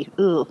pretty,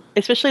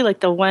 especially like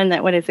the one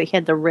that, he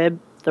had the rib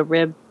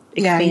expander.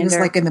 Yeah, he was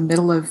like in the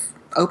middle of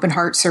open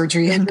heart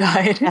surgery and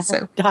died.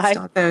 So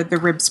the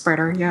rib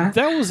spreader, yeah.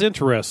 That was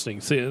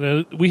interesting.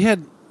 See, we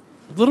had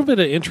a little bit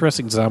of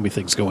interesting zombie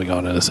things going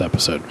on in this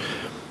episode.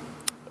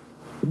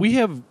 We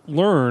have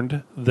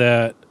learned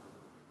that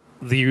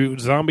the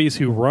zombies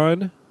who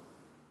run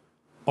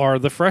are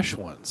the fresh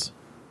ones.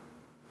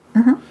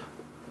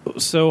 Mm-hmm.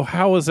 So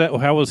how is that?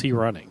 How is he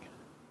running?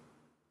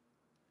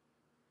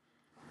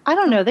 I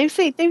don't know.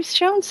 They've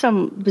shown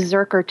some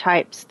berserker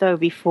types though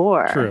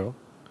before. True.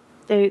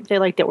 They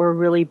like that were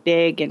really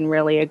big and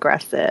really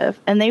aggressive,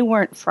 and they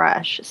weren't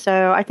fresh.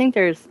 So I think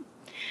there's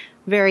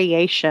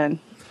variation.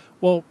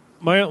 Well,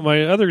 my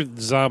other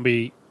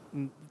zombie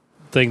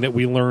thing that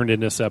we learned in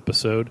this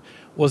episode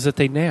was that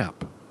they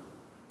nap.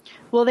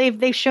 Well,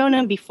 they've shown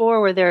them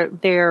before where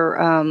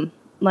they're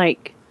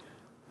like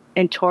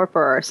in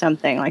torpor or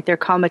something, like they're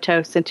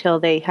comatose until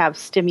they have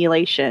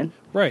stimulation.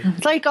 Right.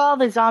 It's like all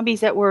the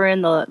zombies that were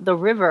in the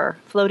river,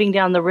 floating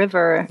down the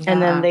river,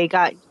 and then they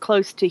got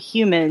close to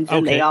humans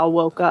and they all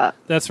woke up.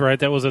 That's right.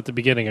 That was at the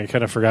beginning. I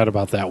kind of forgot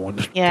about that one.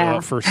 Yeah.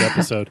 First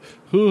episode.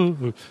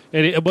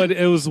 But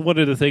it was one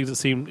of the things that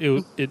seemed,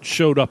 it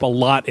showed up a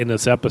lot in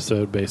this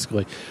episode,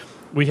 basically.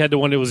 We had the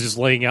one that was just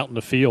laying out in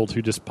the field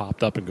who just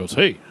popped up and goes,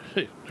 hey,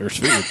 there's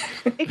food.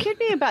 It could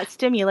be about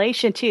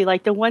stimulation, too.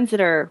 Like the ones that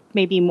are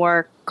maybe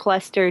more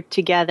clustered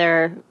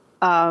together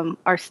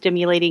are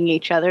stimulating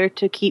each other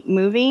to keep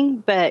moving.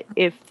 But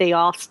if they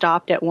all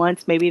stopped at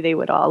once, maybe they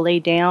would all lay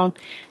down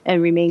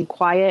and remain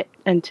quiet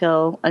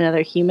until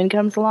another human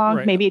comes along.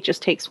 Right. Maybe it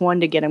just takes one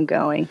to get them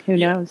going. Who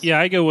knows? Yeah,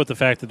 I go with the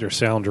fact that they're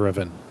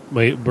sound-driven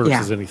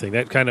versus anything.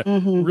 That kind of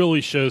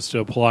really shows to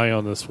apply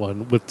on this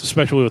one,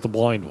 especially with the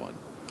blind one.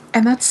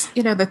 And that's,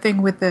 the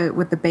thing with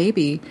the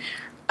baby.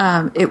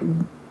 It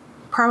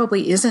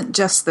probably isn't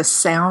just the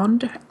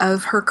sound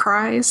of her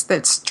cries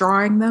that's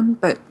drawing them,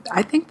 but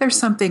I think there's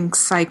something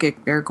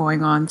psychic there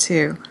going on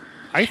too.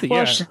 I think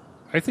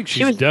I think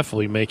she's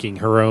definitely making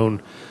her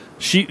own.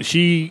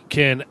 She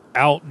can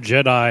out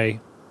Jedi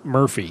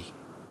Murphy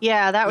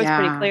Yeah, that was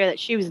pretty clear that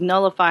she was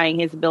nullifying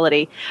his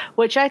ability,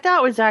 which I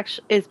thought was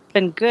actually it's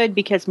been good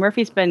because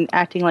Murphy's been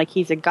acting like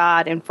he's a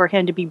god, and for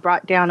him to be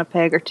brought down a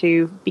peg or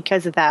two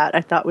because of that,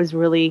 I thought was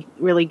really,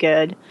 really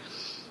good.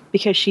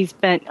 Because she's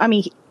been, I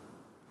mean,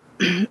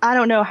 I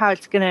don't know how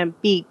it's going to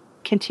be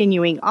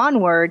continuing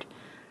onward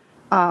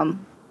now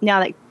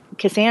that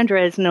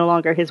Cassandra is no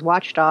longer his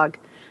watchdog.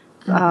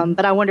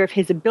 But I wonder if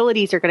his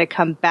abilities are going to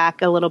come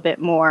back a little bit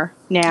more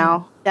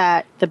now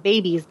that the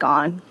baby's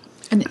gone.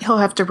 And he'll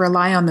have to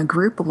rely on the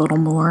group a little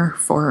more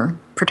for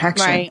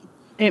protection. Right.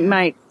 It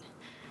might.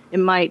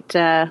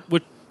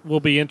 Which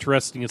will be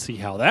interesting to see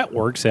how that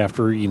works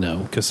after,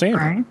 Cassandra.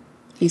 Right.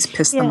 He's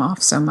pissed them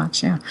off so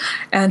much, yeah.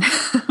 And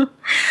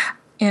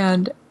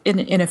and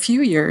in a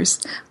few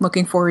years,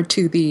 looking forward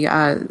to the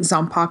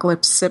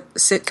Zompocalypse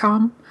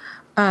sitcom,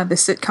 the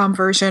sitcom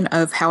version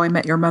of How I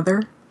Met Your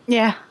Mother.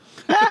 Yeah.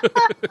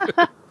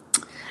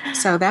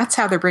 So that's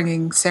how they're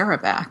bringing Sarah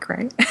back,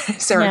 right?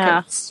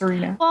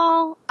 Serena.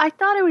 Well, I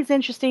thought it was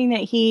interesting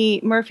that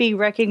Murphy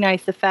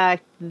recognized the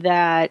fact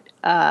that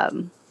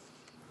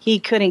he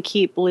couldn't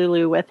keep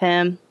Lulu with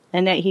him,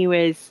 and that he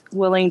was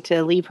willing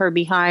to leave her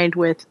behind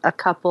with a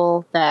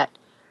couple that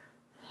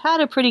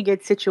had a pretty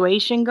good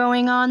situation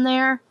going on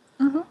there.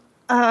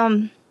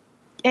 Mm-hmm.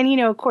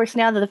 And, of course,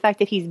 now that the fact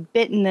that he's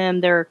bitten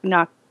them, they're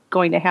not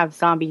going to have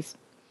zombies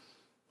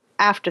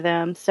after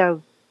them.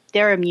 So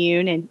they're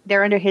immune and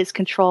they're under his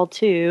control,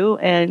 too.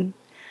 And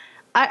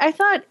I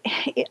thought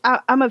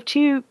I'm of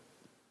two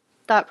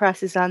thought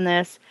processes on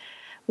this.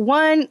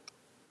 One,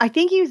 I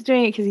think he was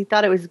doing it because he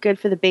thought it was good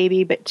for the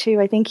baby. But two,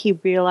 I think he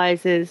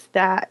realizes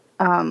that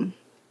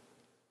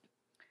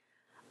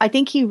I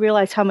think he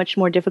realized how much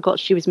more difficult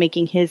she was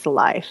making his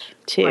life,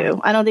 too. Right.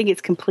 I don't think it's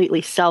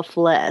completely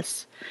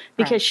selfless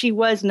because she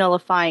was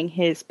nullifying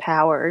his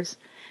powers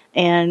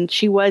and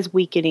she was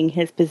weakening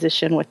his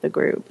position with the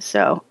group.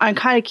 So I'm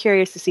kind of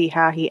curious to see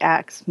how he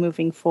acts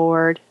moving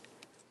forward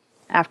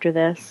after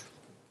this.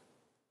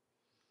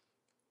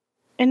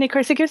 And, of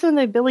course, it gives him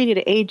the ability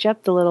to age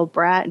up the little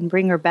brat and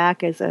bring her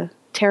back as a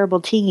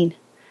terrible teen.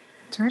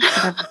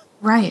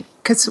 Right,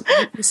 because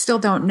we still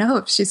don't know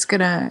if she's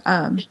going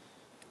to...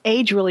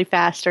 age really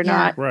fast or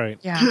not. Right.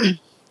 Yeah.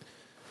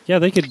 Yeah,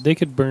 they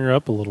could bring her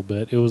up a little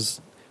bit. It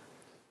was...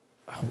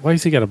 Why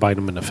has he got to bite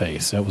him in the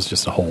face? That was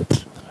just a hole.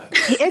 But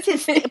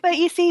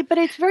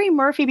it's very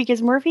Murphy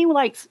because Murphy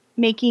likes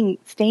making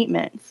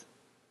statements.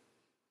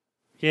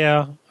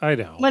 Yeah, I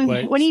know.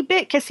 When he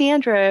bit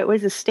Cassandra, it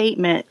was a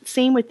statement.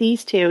 Same with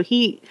these two.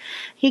 He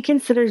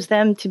considers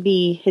them to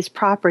be his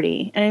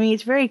property. And I mean,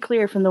 it's very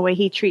clear from the way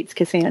he treats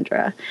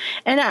Cassandra.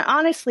 And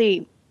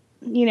honestly,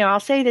 I'll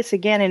say this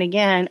again and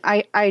again.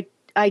 I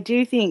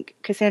do think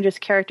Cassandra's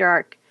character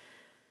arc,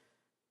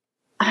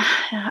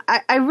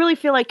 I really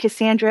feel like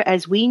Cassandra,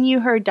 as we knew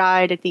her,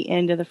 died at the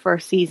end of the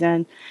first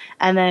season.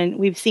 And then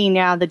we've seen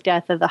now the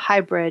death of the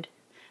hybrid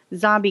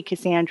zombie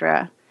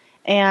Cassandra.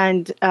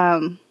 And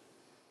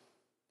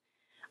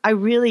I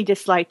really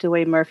disliked the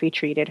way Murphy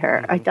treated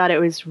her. I thought it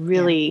was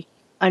really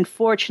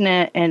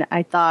unfortunate, and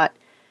I thought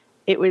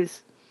it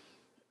was,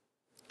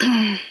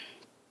 I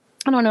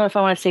don't know if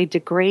I want to say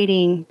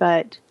degrading,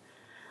 but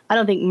I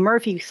don't think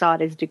Murphy saw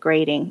it as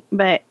degrading.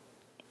 But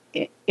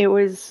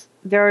it's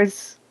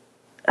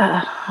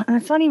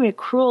not even a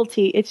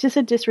cruelty. It's just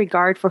a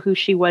disregard for who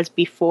she was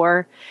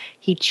before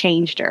he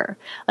changed her.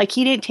 Like,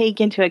 he didn't take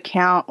into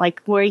account,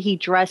 like, the way he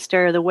dressed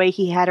her, the way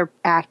he had her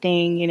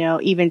acting,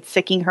 even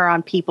sicking her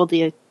on people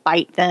to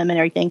bite them and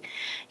everything.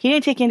 He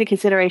didn't take into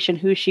consideration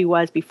who she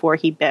was before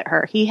he bit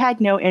her. He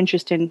had no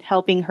interest in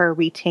helping her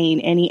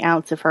retain any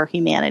ounce of her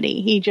humanity.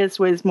 He just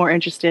was more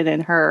interested in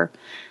her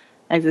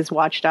as his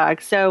watchdog.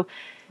 So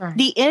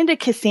the end of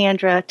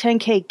Cassandra,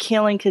 10K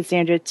killing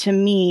Cassandra, to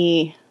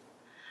me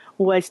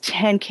was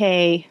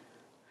 10K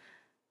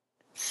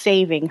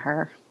saving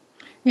her.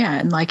 Yeah,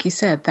 and like you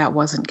said, that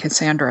wasn't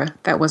Cassandra.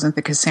 That wasn't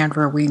the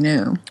Cassandra we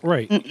knew.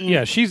 Right. Mm-mm.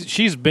 Yeah,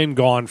 she's been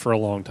gone for a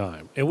long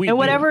time. And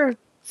whatever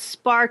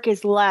spark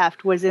is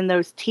left was in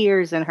those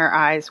tears in her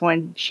eyes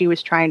when she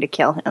was trying to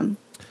kill him.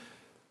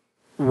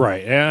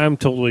 Right. I'm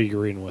totally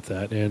agreeing with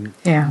that. And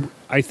yeah,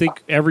 I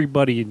think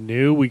everybody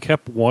knew. We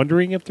kept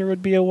wondering if there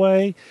would be a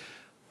way.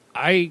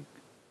 I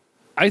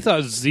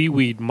thought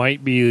Z-Weed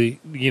might be,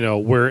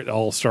 where it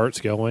all starts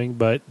going,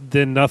 but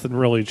then nothing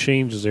really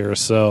changes there,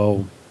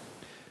 so...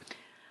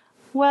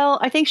 Well,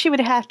 I think she would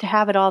have to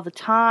have it all the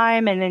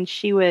time, and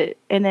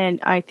then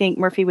I think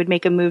Murphy would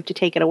make a move to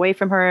take it away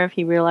from her if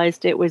he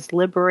realized it was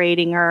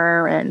liberating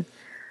her,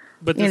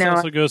 But this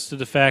also goes to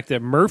the fact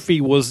that Murphy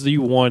was the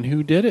one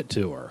who did it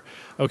to her.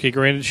 Okay,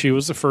 granted, she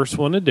was the first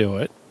one to do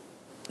it,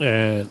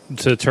 and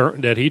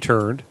that he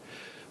turned,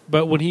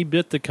 but when he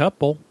bit the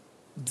couple...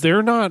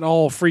 They're not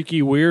all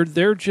freaky weird.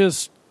 They're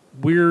just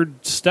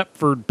weird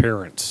Stepford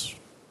parents.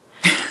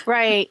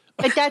 Right.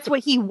 But that's what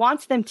he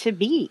wants them to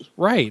be.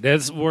 Right.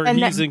 That's where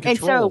he's in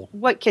control. And so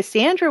what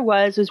Cassandra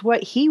was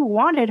what he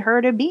wanted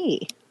her to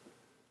be.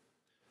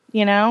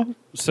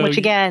 So which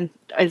again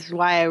is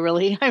why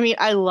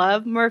I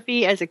love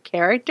Murphy as a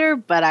character,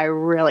 but I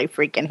really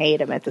freaking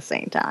hate him at the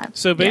same time.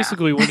 So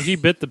basically, when he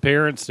bit the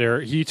parents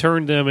there, he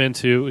turned them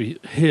into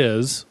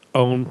his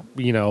own,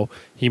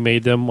 he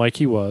made them like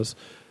he was.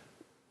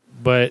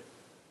 But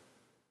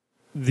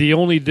the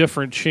only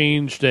different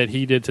change that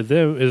he did to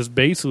them is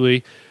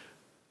basically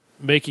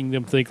making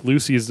them think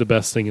Lucy is the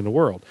best thing in the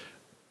world.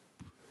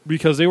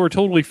 Because they were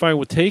totally fine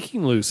with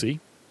taking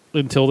Lucy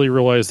until they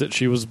realized that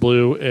she was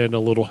blue and a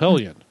little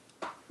hellion.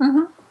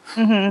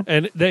 Mm-hmm. Mm-hmm.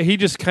 And that he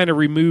just kind of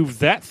removed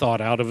that thought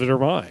out of their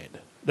mind.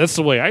 That's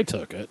the way I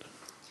took it.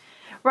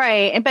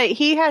 Right. But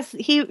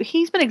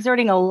he's been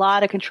exerting a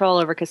lot of control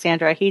over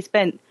Cassandra. He's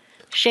been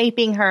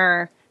shaping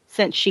her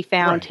since she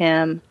found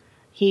him.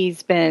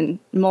 He's been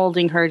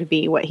molding her to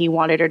be what he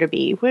wanted her to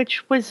be,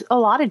 which was a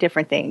lot of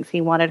different things.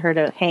 He wanted her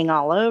to hang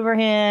all over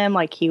him,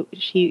 like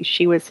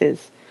she was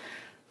his,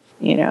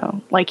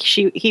 like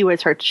he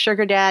was her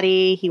sugar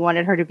daddy. He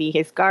wanted her to be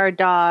his guard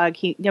dog.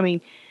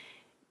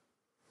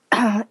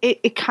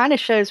 It kind of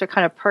shows what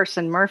kind of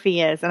person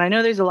Murphy is. And I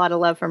know there's a lot of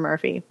love for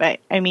Murphy, but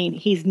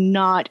he's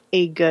not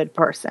a good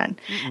person.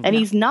 Mm-hmm. And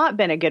he's not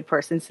been a good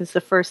person since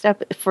the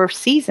first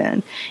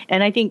season.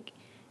 And I think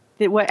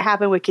that what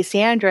happened with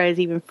Cassandra is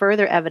even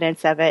further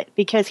evidence of it,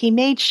 because he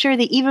made sure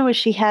that even when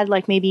she had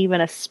like maybe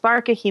even a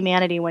spark of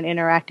humanity when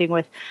interacting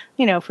with,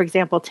 for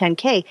example,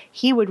 10K,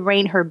 he would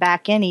rein her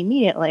back in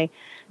immediately.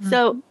 Mm-hmm.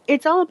 So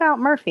it's all about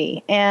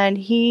Murphy, and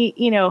he,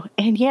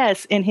 and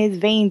yes, in his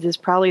veins is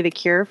probably the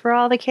cure for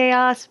all the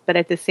chaos, but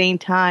at the same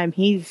time,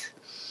 he's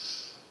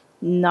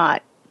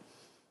not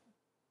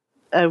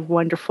a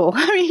wonderful,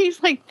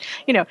 he's like,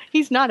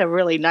 he's not a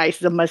really nice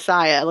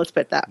messiah, let's put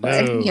it that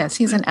way. No. Yes,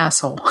 he's an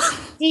asshole.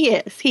 He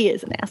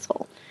is an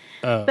asshole.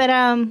 But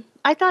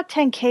I thought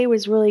 10K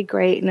was really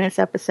great in this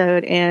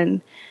episode,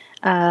 and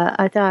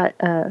I thought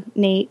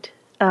Nate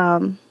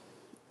and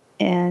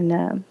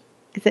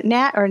is it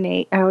Nat or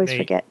Nate? I always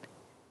forget.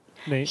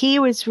 Nate. He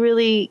was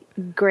really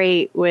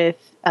great with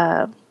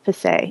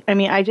Pisay.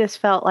 I just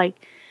felt like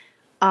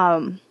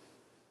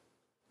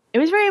it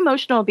was very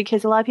emotional,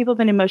 because a lot of people have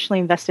been emotionally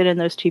invested in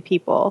those two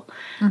people.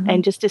 Mm-hmm.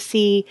 And just to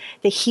see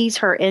that he's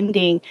her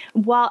ending,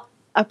 while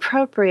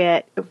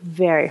appropriate,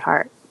 very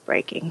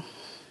heartbreaking.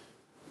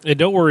 And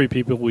don't worry,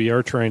 people, we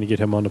are trying to get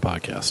him on the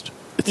podcast.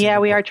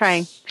 We are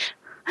trying.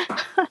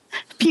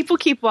 People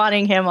keep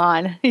wanting him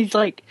on. He's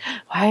like,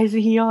 why isn't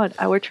he on?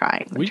 We're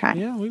trying. We're trying.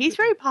 Yeah, he's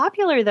very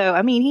popular,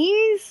 though.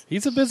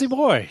 He's a busy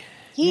boy.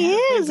 He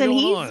is, and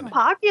he's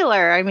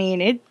popular.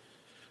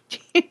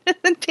 It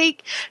doesn't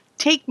take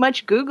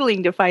much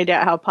Googling to find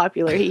out how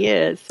popular he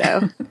is.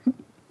 So,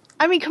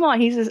 come on.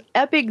 He's this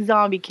epic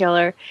zombie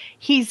killer.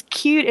 He's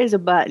cute as a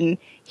button.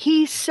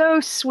 He's so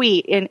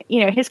sweet. And,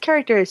 his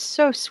character is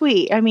so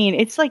sweet.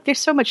 It's like there's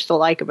so much to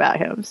like about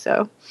him.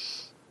 So,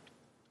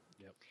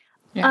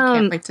 yeah, I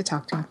can't wait to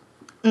talk to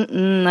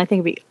him. I think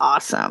it'd be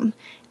awesome.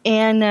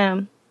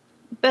 And,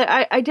 but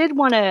I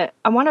want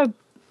to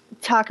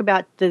talk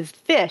about the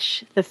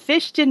fish. The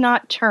fish did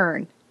not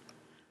turn.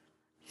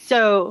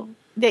 So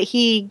that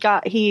he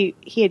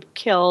had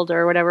killed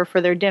or whatever for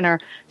their dinner.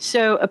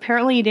 So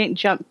apparently he didn't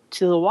jump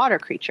to the water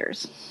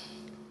creatures.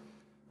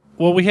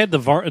 Well, we had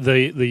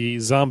the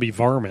zombie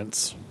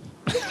varmints.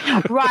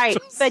 Right,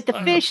 but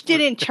the fish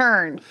didn't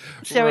turn.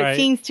 So it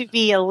seems to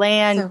be a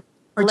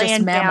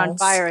land-bound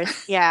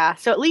virus. Yeah,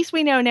 so at least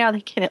we know now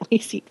they can at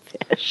least eat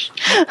fish.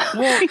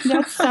 Well,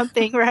 that's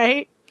something,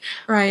 right?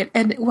 Right,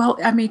 and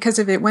because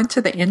if it went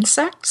to the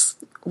insects,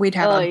 we'd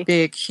have a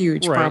big,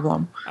 huge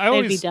problem.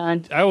 They'd be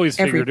done. I always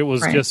figured it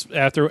was just,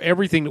 after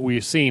everything that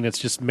we've seen, it's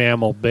just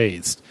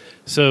mammal-based.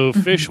 So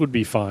fish would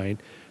be fine.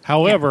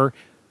 However,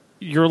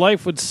 your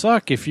life would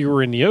suck if you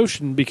were in the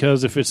ocean,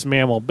 because if it's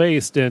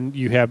mammal-based, then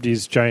you have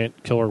these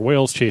giant killer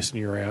whales chasing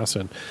your ass,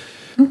 and,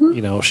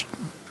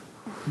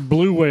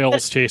 blue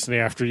whales chasing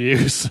after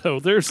you.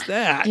 So there's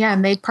that. Yeah,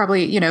 and they'd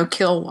probably,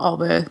 kill all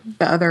the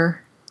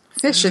other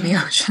fish in the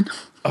ocean.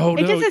 Oh,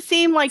 it doesn't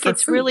seem like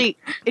it's really.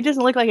 It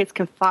doesn't look like it's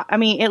confined.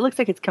 It looks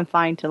like it's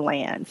confined to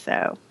land.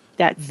 So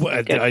that's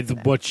what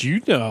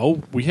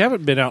we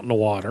haven't been out in the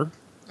water.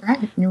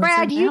 Right,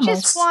 Brad. You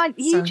just want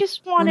to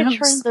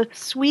turn the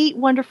sweet,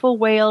 wonderful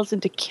whales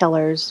into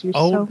killers.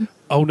 Oh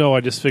no!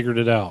 I just figured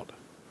it out.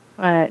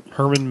 What?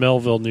 Herman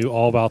Melville knew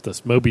all about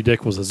this. Moby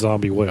Dick was a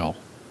zombie whale.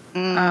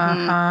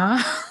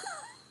 Mm-hmm.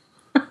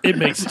 It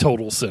makes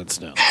total sense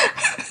now.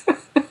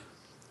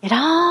 It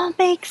all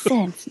makes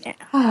sense now.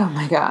 Oh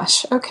my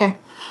gosh. Okay.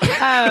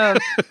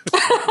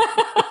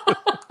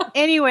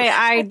 Anyway,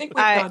 I think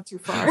we've gone too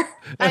far.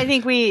 I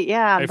think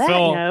I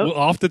fell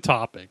off the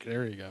topic.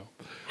 There you go.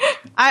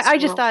 I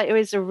just thought it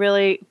was a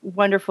really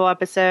wonderful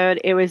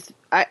episode. It was.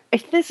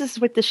 This is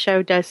what the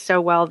show does so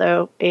well,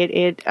 though.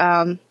 It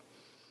can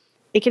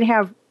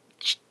have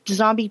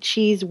zombie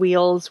cheese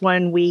wheels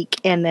one week,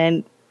 and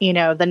then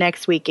the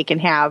next week it can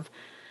have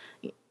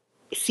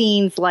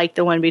scenes like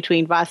the one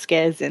between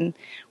Vasquez and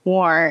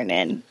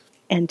Warren,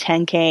 and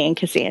 10K and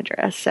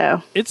Cassandra.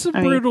 So it's a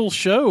brutal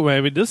show. I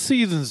mean, this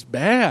season's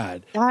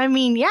bad. I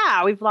mean,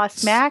 yeah, we've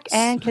lost Mac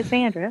and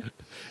Cassandra.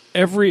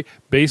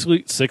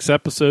 Basically 6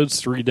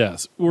 episodes, 3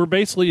 deaths. We're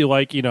basically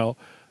like,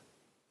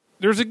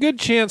 there's a good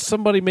chance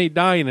somebody may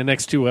die in the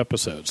next 2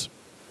 episodes.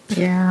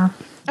 Yeah.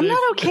 I'm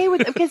not okay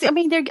with it because, I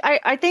mean,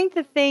 I think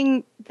the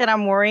thing that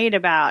I'm worried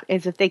about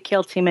is if they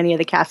kill too many of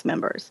the cast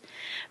members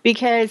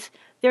because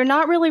they're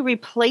not really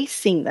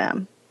replacing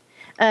them.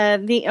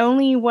 The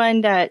only one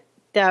that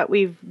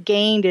we've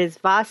gained is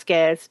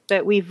Vasquez,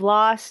 but we've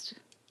lost,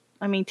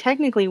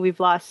 technically we've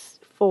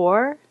lost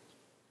 4.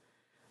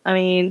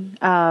 We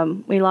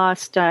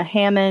lost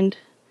Hammond,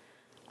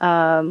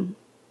 Garnett,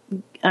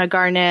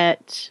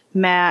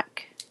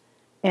 Mac,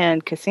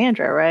 and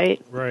Cassandra,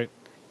 right? Right.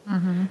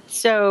 Mm-hmm.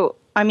 So,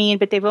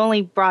 but they've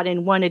only brought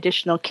in 1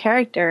 additional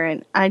character,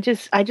 and I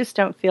just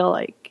don't feel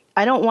like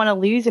I don't want to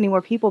lose any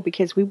more people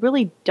because we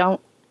really don't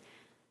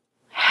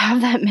have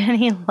that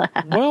many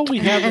left. Well,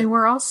 and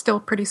we're all still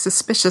pretty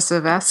suspicious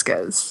of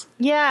Vasquez.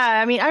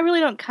 Yeah, I really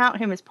don't count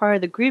him as part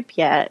of the group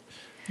yet.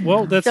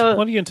 Well, that's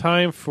plenty of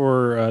time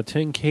for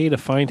 10K to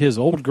find his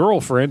old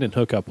girlfriend and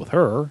hook up with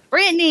her.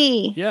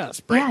 Brittany! Yes,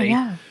 Brittany.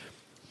 Yeah.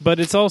 But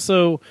it's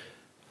also...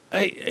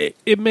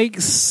 it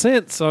makes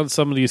sense on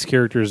some of these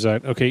characters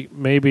that, okay,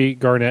 maybe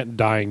Garnett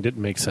dying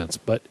didn't make sense,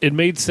 but it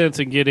made sense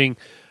in getting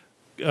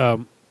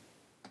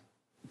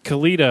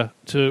Kalita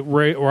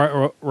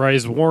to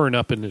rise Warren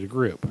up into the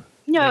group.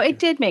 No, it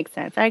did make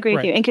sense. I agree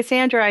with you. And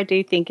Cassandra, I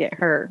do think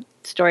her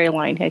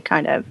storyline had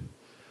kind of...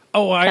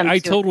 Oh, I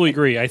totally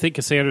agree. I think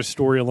Cassandra's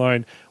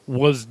storyline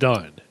was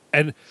done.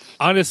 And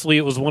honestly,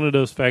 it was one of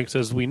those facts,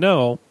 as we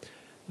know,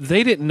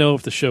 they didn't know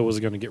if the show was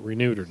going to get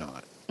renewed or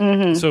not.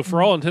 Mm-hmm. So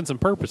for all intents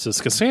and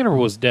purposes, Cassandra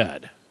was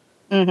dead.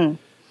 Mm-hmm.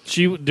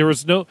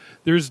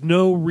 There's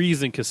no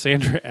reason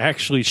Cassandra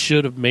actually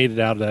should have made it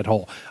out of that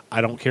hole.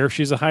 I don't care if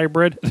she's a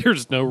hybrid.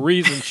 There's no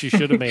reason she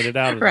should have made it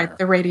out of right. there.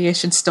 The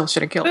radiation still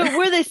should have killed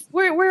her.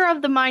 We're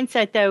of the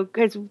mindset though,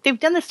 because they've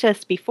done this to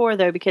us before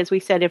though, because we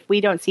said if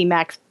we don't see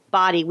Mac's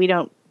body, we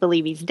don't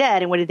believe he's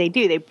dead. And what did they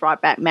do? They brought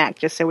back Mac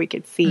just so we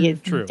could see his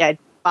dead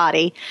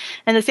body.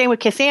 And the same with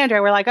Cassandra.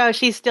 We're like, oh,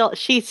 she's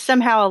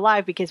somehow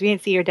alive because we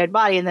didn't see her dead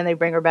body. And then they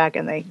bring her back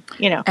and they,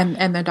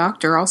 And the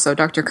doctor also,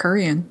 Dr.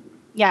 Kurian.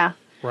 Yeah.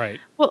 Right.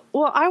 Well,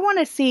 I want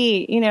to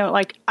see,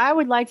 I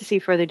would like to see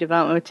further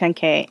development with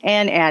 10K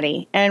and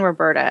Addie and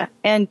Roberta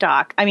and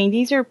Doc.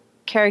 These are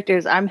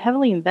characters I'm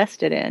heavily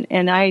invested in,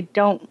 and I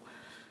don't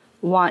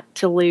want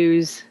to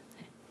lose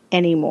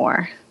any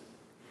more.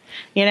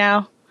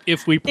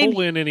 If we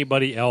pull in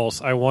anybody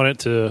else, I want it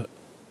to...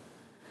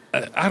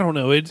 I don't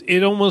know.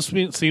 It almost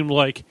seemed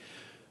like...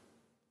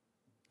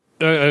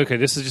 okay,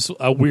 this is just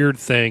a weird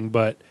thing,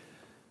 but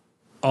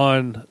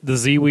on the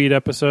Z-Weed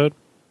episode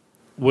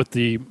with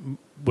the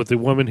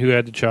woman who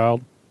had the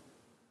child,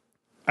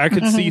 I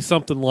could see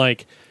something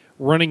like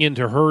running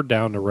into her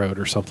down the road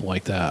or something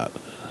like that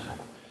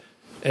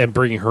and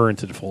bringing her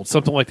into the fold.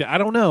 Something like that. I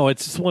don't know.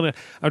 It's just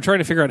I'm trying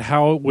to figure out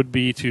how it would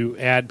be to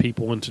add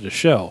people into the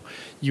show.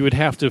 You would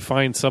have to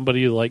find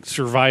somebody like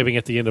surviving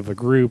at the end of a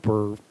group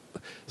or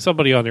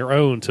somebody on their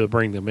own to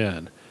bring them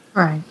in.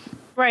 Right.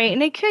 Right. And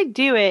they could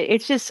do it.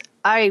 It's just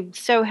I'm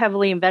so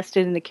heavily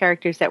invested in the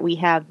characters that we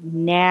have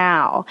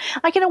now.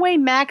 Like in a way,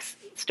 Mac's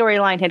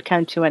storyline had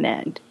come to an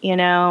end,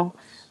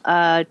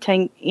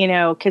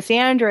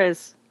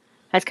 Cassandra's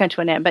has come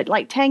to an end, but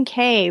like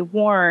 10K,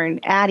 Warren,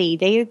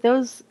 Addie,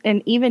 those,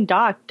 and even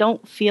Doc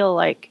don't feel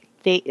like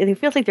it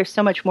feels like there's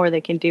so much more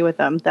they can do with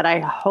them that I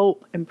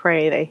hope and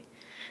pray they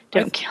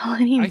don't kill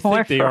anymore.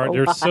 I think they are.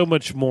 There's so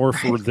much more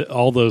for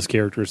all those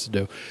characters to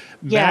do.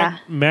 Yeah.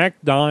 Mac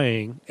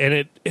dying,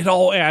 and it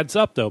all adds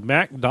up though.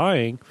 Mac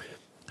dying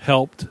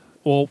helped,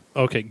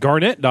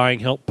 Garnett dying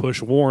helped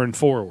push Warren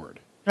forward.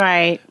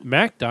 Right.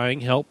 Mac dying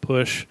helped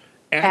push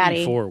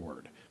Addie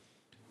forward.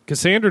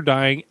 Cassandra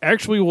dying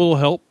actually will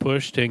help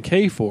push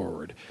 10K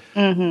forward.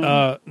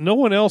 Mm-hmm. No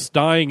one else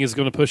dying is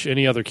going to push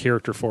any other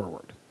character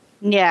forward.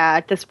 Yeah,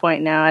 at this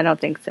point, no, I don't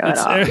think so at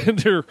all.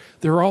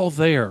 They're all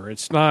there.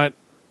 It's not,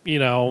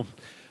 no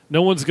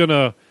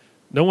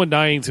one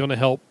dying is going to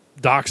help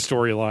Doc's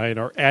storyline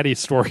or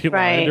Addie's storyline.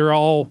 Right. They're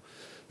all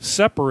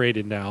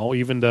separated now,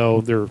 even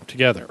though they're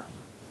together.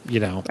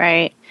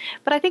 Right.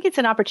 But I think it's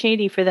an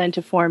opportunity for them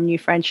to form new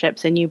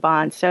friendships and new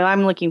bonds. So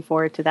I'm looking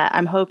forward to that.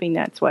 I'm hoping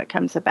that's what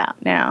comes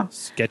about now.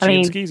 Sketchy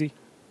and skeezy.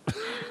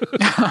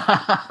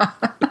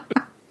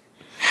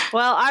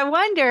 Well, I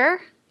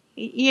wonder,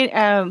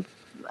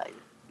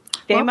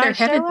 they're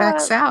headed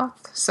back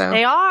south. So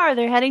they are.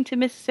 They're heading to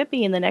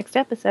Mississippi in the next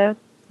episode.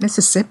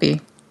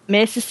 Mississippi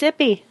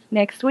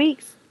next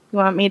week. You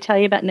want me to tell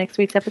you about next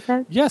week's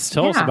episode? Yes,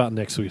 tell us about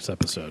next week's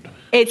episode.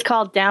 It's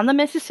called Down the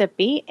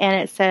Mississippi,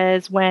 and it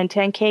says when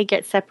 10K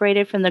gets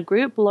separated from the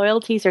group,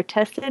 loyalties are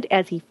tested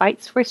as he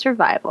fights for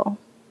survival.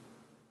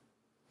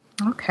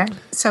 Okay.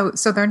 So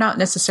they're not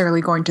necessarily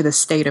going to the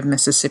state of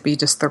Mississippi,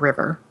 just the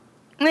river.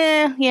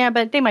 Yeah,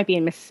 but they might be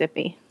in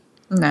Mississippi.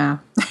 No.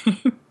 You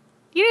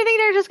don't think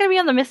they're just going to be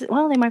on the Mississippi?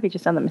 Well, they might be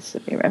just on the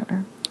Mississippi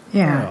River.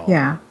 Yeah,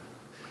 yeah.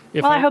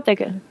 I hope they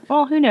could.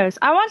 Well, who knows?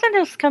 I want them to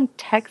just come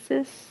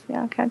Texas.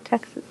 Yeah, come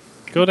Texas.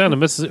 Go down to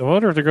Mississippi. I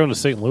wonder if they're going to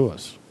St.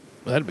 Louis.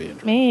 That'd be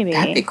interesting. Maybe.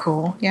 That'd be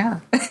cool, yeah.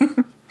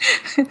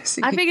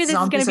 So I figure this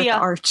is going to be a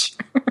arch.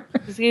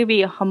 This is going to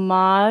be a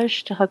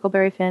homage to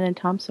Huckleberry Finn and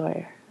Tom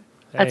Sawyer.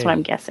 That's what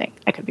I'm guessing.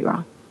 I could be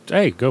wrong.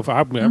 Hey, go for.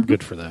 I'm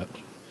good for that.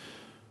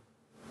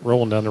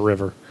 Rolling down the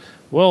river.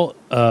 Well,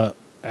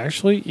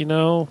 actually,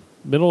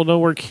 middle of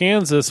nowhere,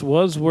 Kansas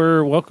was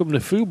where Welcome to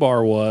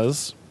Fubar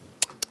was.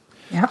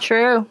 Yeah,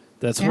 true.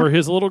 That's where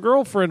his little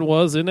girlfriend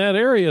was, in that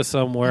area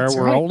somewhere. That's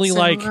where right. only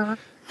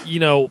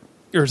So,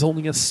 there's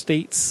only a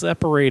state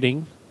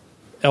separating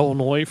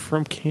Illinois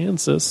from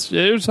Kansas.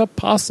 There's a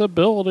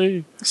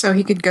possibility. So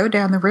he could go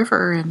down the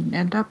river and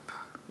end up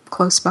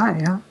close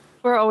by, huh?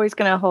 We're always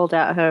going to hold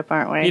out hope,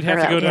 aren't we? You'd have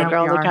for to go that down. little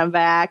girl We to are. come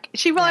back.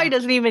 She probably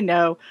doesn't even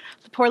know.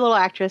 The poor little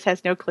actress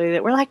has no clue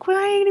that we're like, when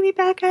are you going to be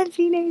back on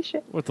Z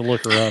Nation? We'll have to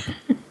look her up.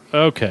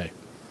 Okay.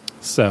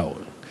 So,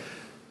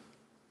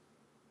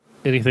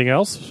 anything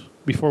else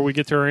before we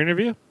get to our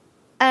interview?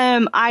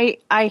 I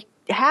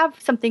have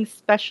something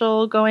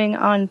special going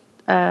on.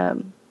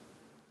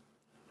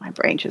 My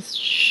brain just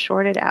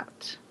shorted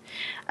out.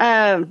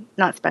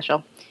 Not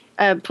special.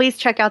 Please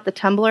check out the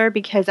Tumblr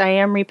because I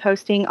am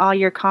reposting all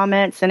your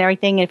comments and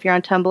everything. If you're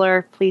on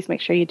Tumblr, please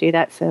make sure you do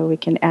that so we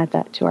can add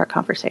that to our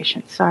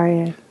conversation.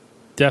 Sorry.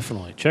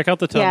 Definitely. Check out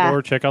the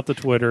Tumblr, check out the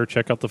Twitter,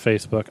 check out the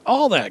Facebook,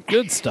 all that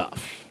good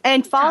stuff.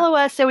 And follow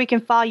us so we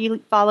can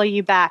follow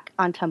you back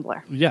on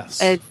Tumblr.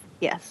 Yes.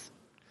 Yes.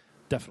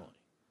 Definitely.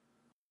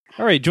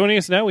 All right, joining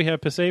us now we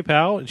have Pisay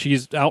Pao, and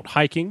she's out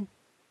hiking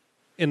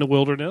in the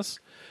wilderness.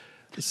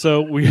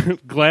 So we're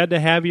glad to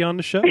have you on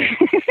the show.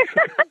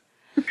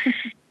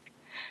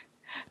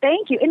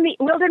 Thank you. In the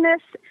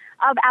wilderness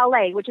of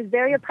LA, which is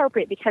very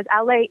appropriate because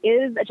LA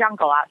is a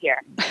jungle out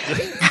here.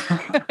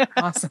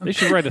 Awesome. They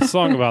should write a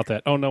song about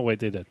that. Oh, no, wait,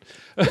 they did.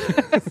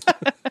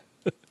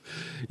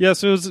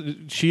 Yes,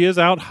 she is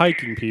out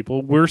hiking,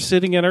 people. We're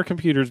sitting at our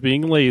computers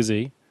being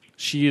lazy.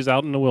 She is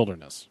out in the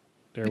wilderness.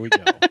 There we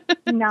go.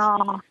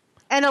 No.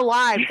 And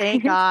alive,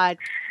 thank God.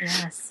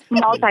 Yes.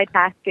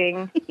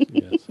 Multitasking.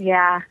 Yes.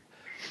 Yeah.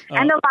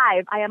 And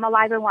alive. I am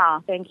alive and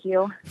well. Thank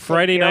you.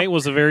 Friday night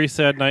was a very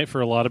sad night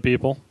for a lot of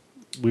people.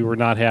 We were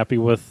not happy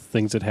with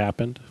things that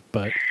happened,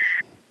 but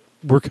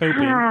we're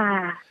coping.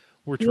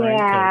 We're trying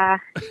to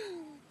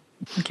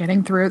cope.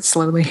 Getting through it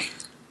slowly.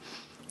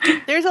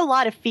 There's a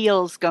lot of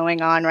feels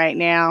going on right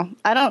now.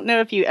 I don't know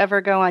if you ever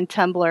go on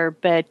Tumblr,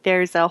 but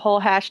there's a whole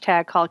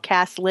hashtag called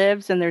Cass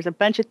Lives, and there's a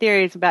bunch of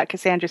theories about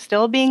Cassandra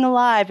still being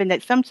alive and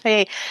that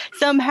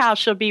somehow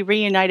she'll be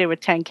reunited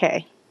with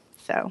 10K.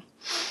 So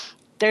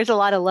there's a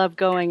lot of love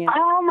going in.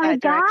 Oh my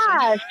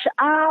gosh.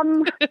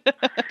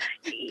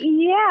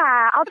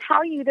 Yeah, I'll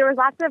tell you, there was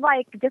lots of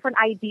different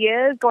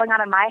ideas going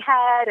on in my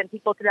head, and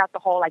people threw out the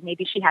whole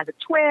maybe she has a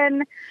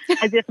twin,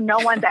 as if no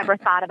one's ever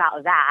thought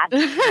about that.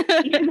 As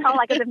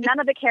if none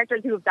of the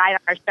characters who have died on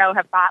our show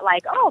have thought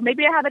oh,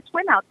 maybe I have a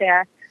twin out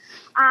there.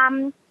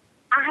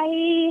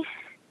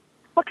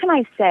 What can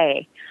I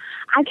say?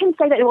 I can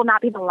say that it will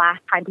not be the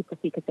last time people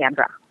see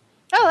Cassandra.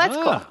 Oh, that's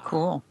cool.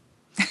 Cool.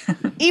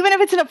 Even if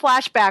it's in a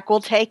flashback,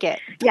 we'll take it.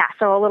 Yeah,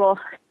 so a little,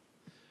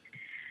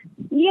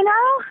 I'm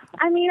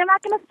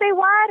not going to say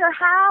what or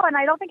how, and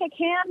I don't think I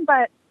can,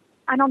 but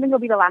I don't think it'll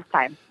be the last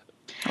time.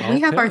 We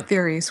have our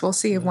theories. We'll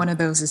see if one of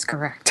those is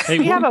correct. Hey,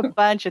 We have a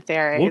bunch of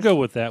theories. We'll go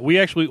with that. We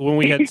actually, when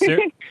we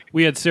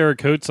had Sarah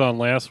Coates on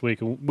last week,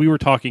 we were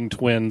talking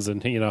twins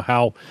and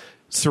how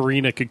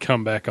Serena could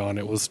come back on.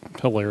 It was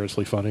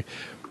hilariously funny.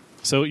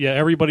 So yeah,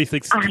 everybody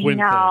thinks the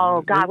twin I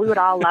know. thing. God, we would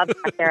all love to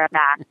have Sarah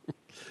back.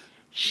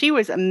 She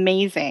was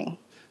amazing.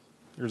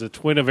 There's a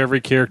twin of every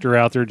character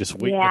out there just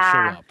waiting to show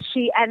up.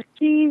 She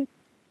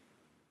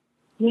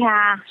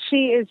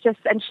is just,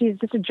 and she's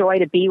just a joy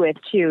to be with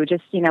too.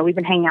 Just, we've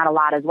been hanging out a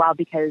lot as well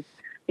because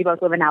we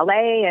both live in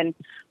LA and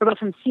we're both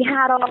from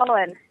Seattle.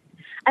 And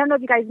I don't know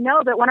if you guys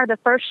know, but one of the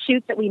first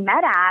shoots that we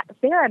met at,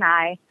 Sarah and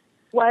I,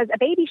 was a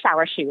baby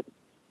shower shoot.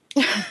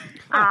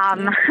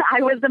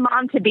 I was the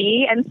mom to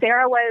be, and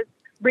Sarah was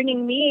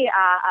bringing me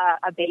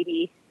a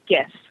baby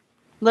gift.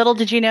 Little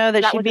did you know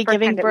that she'd was be the first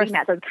giving time that birth. we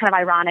met, so it's kind of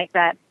ironic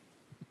that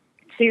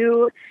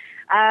to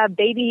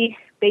baby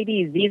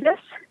Jesus.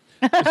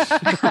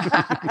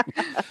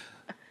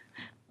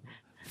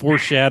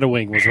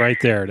 Foreshadowing was right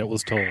there. That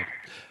was told.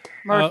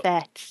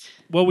 Perfect.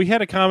 Well, we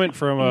had a comment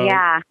from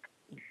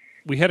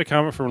we had a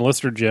comment from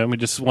listener Jim who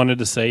just wanted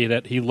to say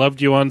that he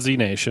loved you on Z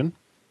Nation,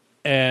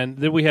 and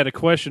then we had a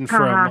question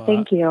from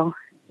thank you.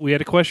 We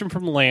had a question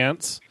from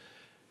Lance,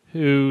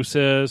 who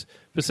says,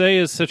 Pisay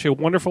is such a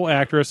wonderful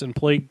actress and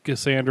played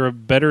Cassandra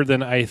better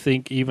than I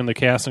think even the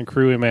cast and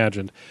crew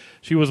imagined.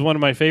 She was one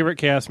of my favorite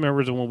cast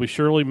members and will be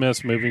surely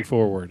missed moving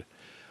forward.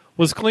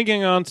 Was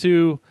clinging on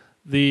to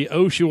the,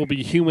 she will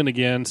be human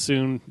again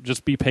soon,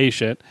 just be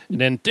patient, and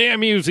then,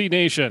 damn you, Z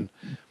Nation.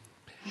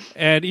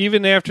 And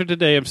even after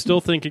today, I'm still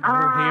thinking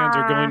her hands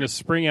are going to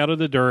spring out of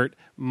the dirt.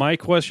 My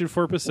question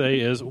for Pisay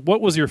is, what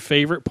was your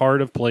favorite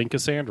part of playing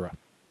Cassandra?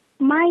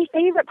 My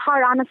favorite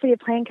part, honestly, of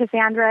playing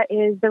Cassandra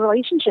is the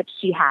relationships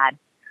she had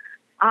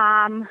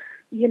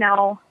you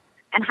know,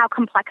 and how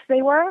complex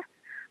they were.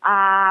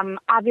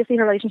 Obviously,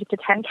 her relationship to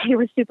 10K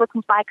was super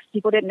complex.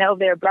 People didn't know if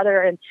they were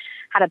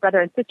had a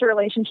brother and sister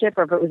relationship,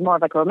 or if it was more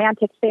of like a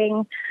romantic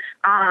thing.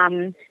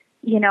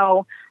 You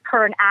know,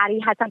 her and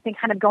Addie had something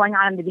kind of going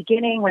on in the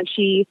beginning when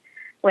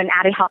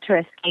Addie helped her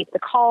escape the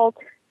cult.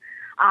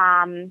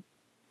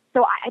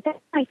 So I think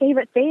my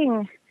favorite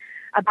thing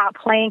about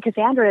playing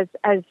Cassandra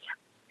is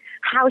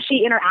how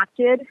she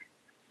interacted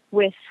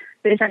with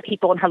the different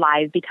people in her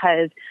lives,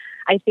 because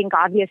I think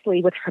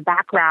obviously with her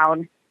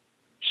background,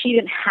 she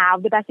didn't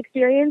have the best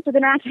experience with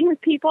interacting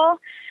with people.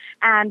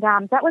 And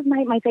that was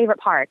my favorite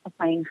part of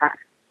playing her.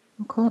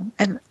 Cool.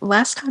 And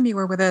last time you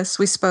were with us,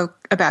 we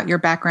spoke about your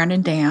background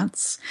in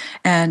dance,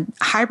 and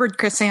Hybrid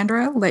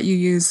Cassandra let you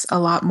use a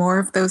lot more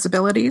of those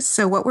abilities.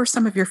 So what were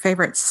some of your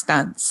favorite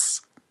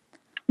stunts?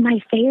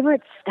 My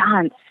favorite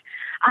stunts.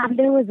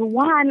 There was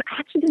one, I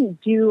actually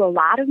didn't do a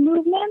lot of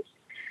movements,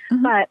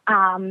 but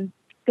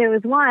there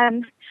was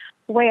one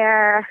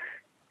where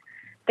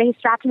they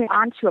strapped me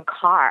onto a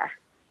car.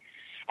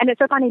 And it's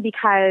so funny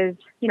because,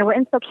 you know, we're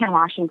in Spokane,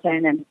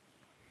 Washington, and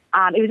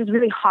it was just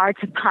really hard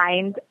to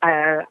find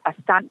a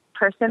stunt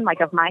person like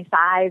of my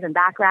size and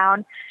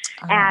background.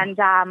 And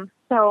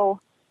so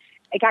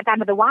it got down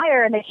to the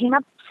wire, and they came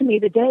up to me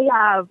the day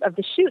of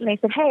the shoot, and they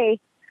said, "Hey,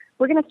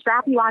 we're going to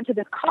strap you onto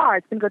this car.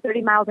 It's going to go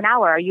 30 miles an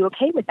hour. Are you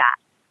okay with that?"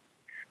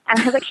 And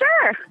I was like,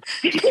 "Sure."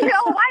 You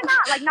know, why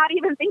not? Like, not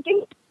even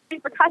thinking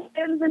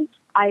repercussions. And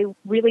I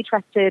really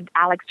trusted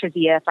Alex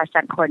Terzia, our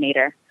stunt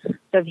coordinator.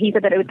 So if he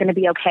said that it was going to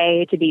be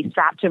okay to be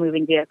strapped to a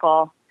moving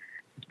vehicle,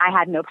 I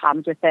had no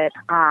problems with it.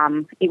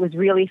 It was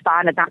really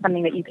fun. It's not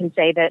something that you can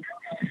say that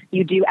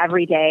you do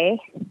every day.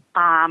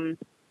 And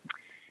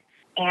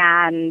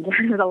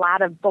there was a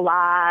lot of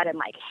blood and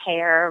like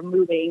hair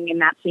moving in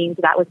that scene,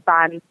 so that was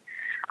fun.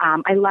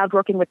 I loved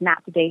working with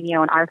Matt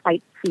Cedeno in our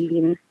fight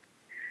scene.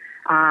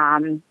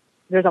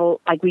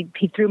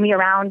 He threw me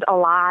around a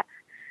lot.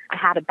 I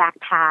had a back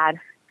pad.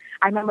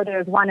 I remember there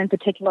was one in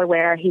particular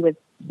where he was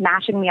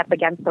smashing me up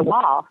against the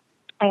wall,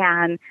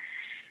 and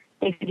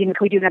they said, "Can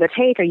we do another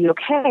take? Are you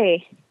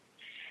okay?"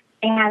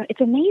 And it's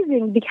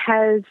amazing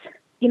because,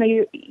 you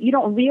know, you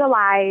don't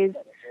realize,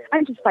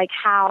 I'm just like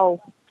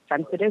how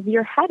sensitive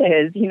your head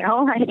is, you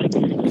know, like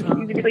it's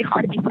really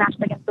hard to be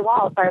smashed against the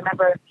wall. So I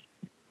remember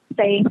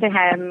saying to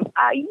him,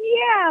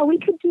 "Yeah, we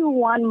could do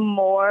one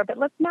more, but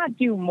let's not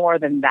do more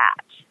than that."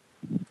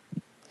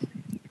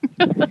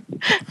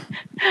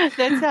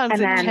 That sounds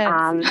And then,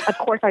 intense. of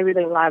course, I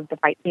really loved the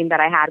fight scene that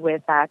I had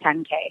with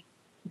 10K.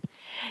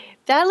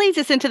 That leads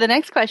us into the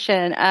next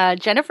question.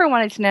 Jennifer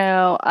wanted to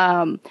know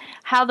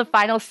how the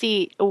final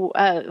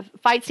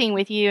fight scene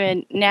with you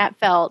and Nat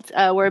felt.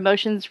 Were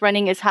emotions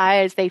running as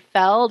high as they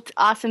felt?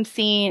 Awesome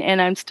scene,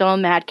 and I'm still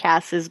mad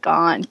Cass is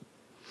gone.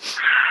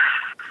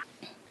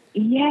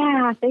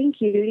 Yeah,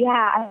 thank you.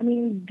 Yeah, I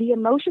mean, the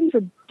emotions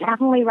were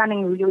definitely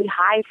running really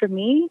high for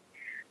me.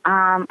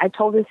 I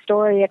told this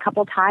story a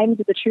couple times,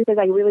 but the truth is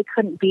I really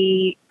couldn't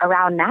be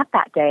around Nat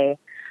that day.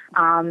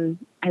 I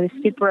was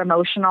super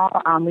emotional.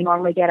 We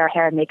normally get our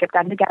hair and makeup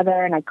done together,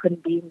 and I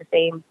couldn't be in the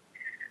same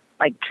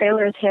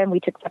trailer as him.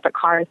 We took separate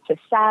cars to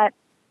set.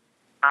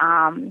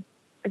 I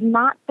was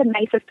not the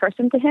nicest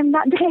person to him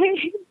that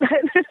day,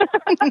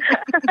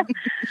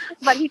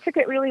 but he took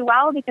it really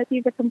well because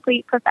he's a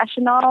complete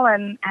professional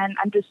and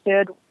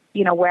understood,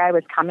 you know, where I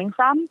was coming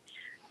from.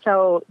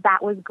 So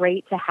that was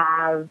great to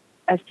have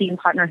a scene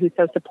partner who's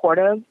so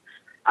supportive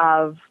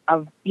of,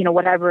 you know,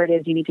 whatever it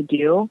is you need to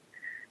do.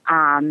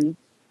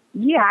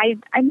 Yeah,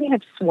 I may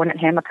have sworn at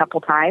him a couple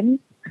times.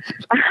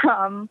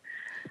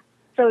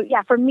 So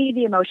yeah, for me,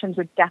 the emotions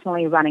were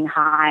definitely running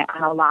high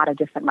on a lot of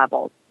different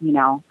levels, you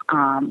know.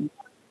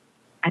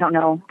 I don't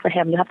know for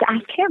him. You'll have to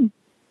ask him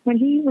when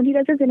he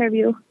does his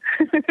interview.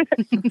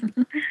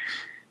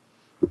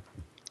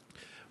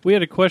 We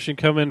had a question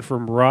come in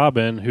from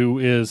Robin, who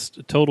is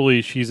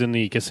she's in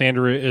the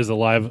Cassandra is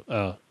Alive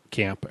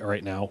camp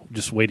right now,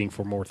 just waiting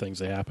for more things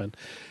to happen.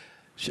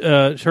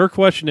 Her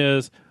question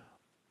is,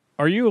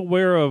 are you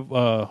aware of,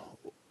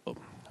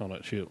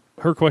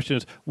 her question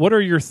is, what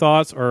are your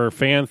thoughts or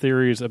fan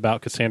theories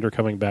about Cassandra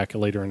coming back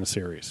later in the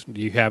series?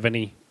 Do you have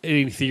any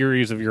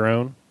theories of your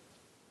own?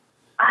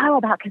 Oh,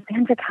 about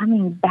Cassandra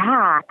coming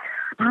back.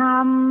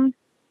 You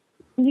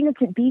know,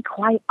 to be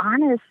quite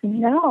honest,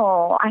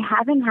 no, I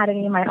haven't had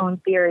any of my own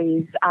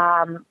theories.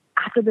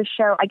 After the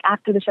show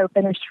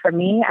finished for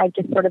me, I've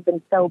just sort of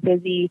been so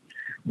busy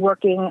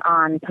working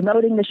on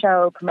promoting the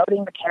show,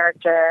 promoting the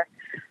character,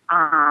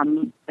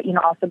 but, you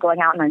know, also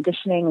going out and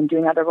auditioning and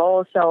doing other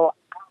roles. So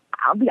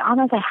I'll be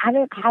honest, I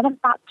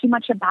haven't thought too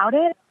much about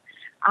it.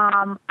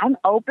 I'm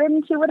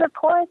open to it, of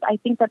course. I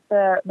think that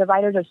the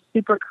writers are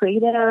super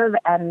creative,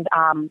 and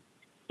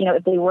you know,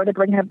 if they were to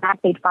bring her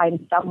back, they'd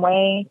find some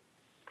way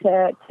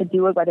to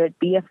do it, whether it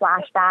be a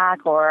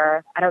flashback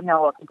or, I don't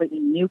know, a completely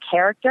new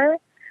character.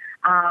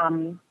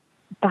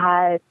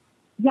 But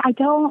yeah, I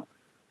don't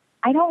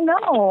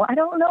know. I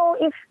don't know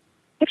if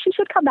she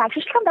should come back.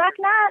 Should she come back,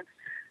 Nat?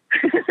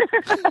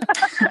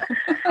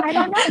 I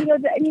don't know. You know,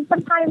 I mean,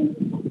 sometimes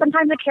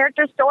sometimes a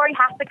character's story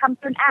has to come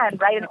to an end,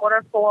 right, in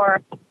order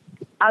for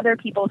other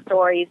people's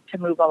stories to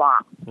move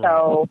along.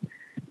 So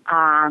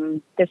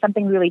there's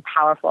something really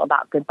powerful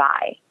about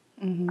goodbye.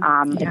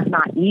 It's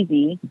not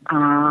easy,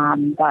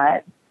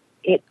 but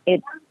it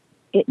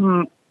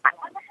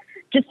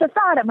just the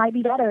thought it might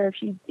be better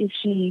if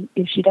she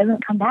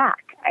doesn't come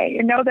back. I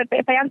know that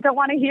the fans don't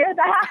want to hear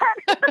that.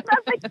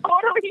 That's like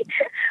totally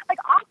like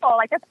awful.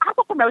 Like that's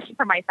awful promotion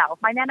for myself.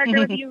 My manager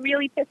would be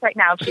really pissed right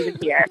now if she was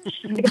here.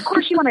 Like, of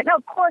course she wanted. No,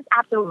 of course,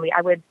 absolutely.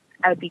 I would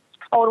be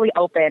totally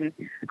open.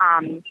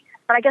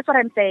 But I guess what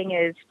I'm saying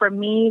is, for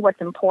me,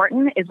 what's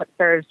important is what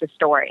serves the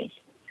story.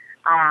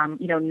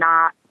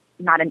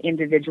 Not an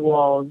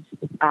individual's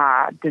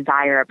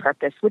desire or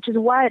purpose, which is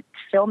what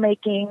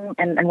filmmaking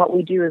and what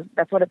we do is.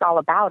 That's what it's all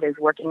about, is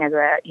working as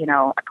a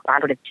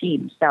collaborative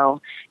team.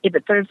 So if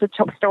it serves the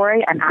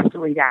story, I'm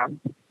absolutely down.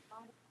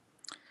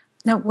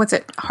 Now, was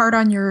it hard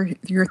on your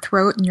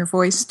throat and your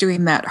voice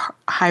doing that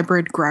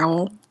hybrid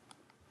growl?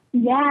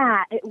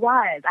 Yeah, it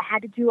was. I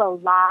had to do a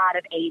lot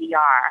of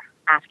ADR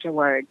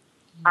afterwards.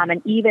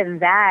 And even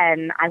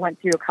then, I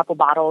went through a couple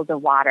bottles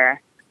of water.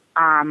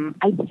 I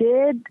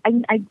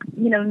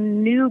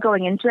knew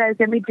going into it I was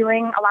going to be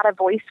doing a lot of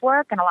voice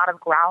work and a lot of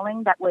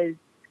growling that was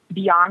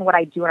beyond what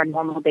I do on a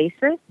normal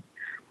basis.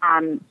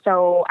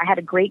 So I had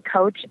a great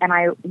coach, and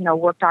I,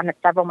 worked on it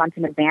several months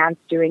in advance,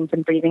 doing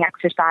some breathing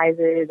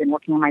exercises and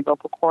working on my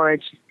vocal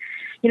cords,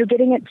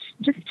 getting it,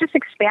 just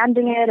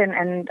expanding it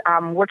and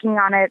working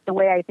on it the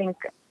way I think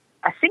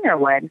a singer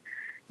would,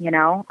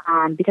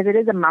 because it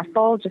is a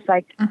muscle just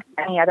like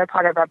any other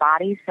part of our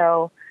body.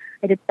 So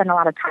I did spend a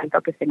lot of time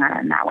focusing on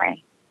it in that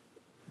way.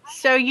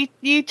 So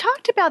you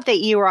talked about that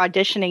you were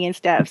auditioning and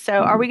stuff. So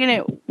are we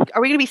gonna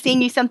be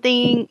seeing you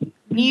something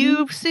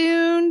new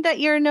soon that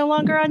you're no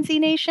longer on Z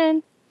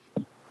Nation?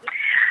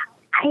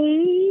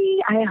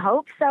 I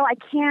hope so. I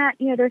can't.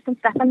 There's some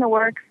stuff in the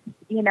works.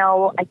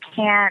 I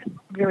can't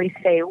really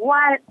say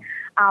what.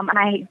 And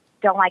I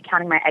don't like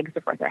counting my eggs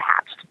before they're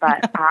hatched.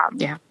 But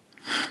yeah,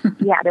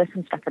 there's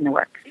some stuff in the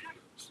works.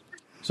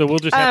 So we'll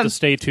just have to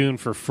stay tuned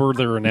for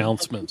further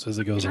announcements as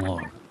it goes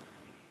along.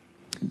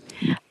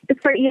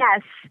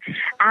 Yes,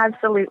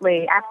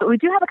 absolutely. We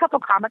do have a couple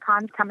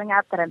Comic-Cons coming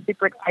up that I'm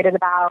super excited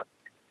about.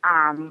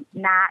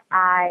 Nat,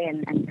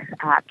 and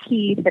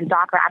Keith and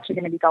Doc are actually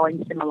going to be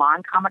going to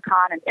Milan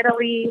Comic-Con in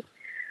Italy.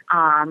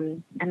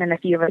 And then a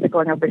few of us are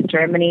going over to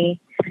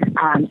Germany.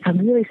 So I'm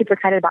really super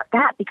excited about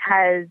that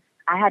because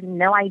I had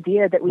no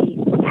idea that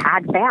we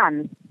had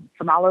fans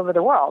from all over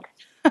the world.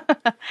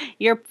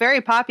 You're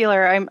very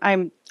popular.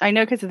 I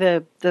know because of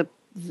the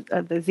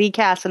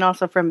ZCast, and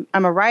also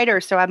I'm a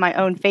writer, so I have my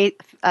own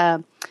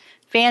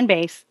fan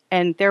base,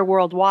 and they're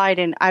worldwide.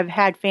 And I've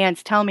had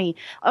fans tell me,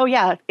 "Oh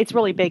yeah, it's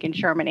really big in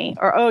Germany,"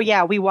 or "Oh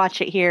yeah, we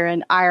watch it here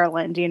in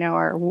Ireland,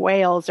 or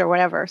Wales or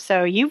whatever."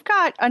 So you've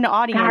got an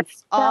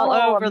audience all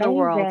over the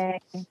world.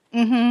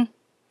 Mm-hmm.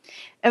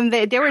 And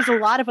there was a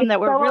lot of them that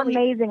were really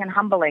amazing and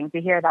humbling to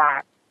hear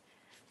that.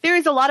 There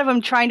was a lot of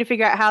them trying to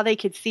figure out how they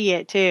could see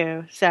it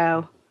too.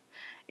 So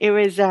it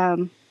was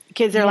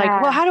kids are like,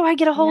 well, how do I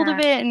get a hold of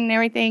it and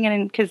everything?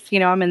 And because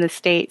I'm in the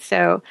States,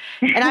 so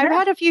and I've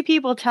had a few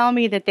people tell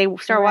me that they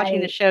start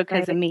watching the show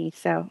because of me.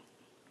 So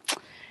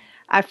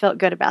I felt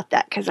good about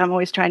that because I'm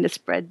always trying to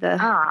spread the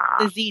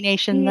Z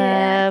Nation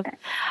love.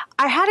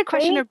 I had a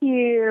question.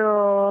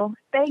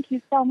 Thank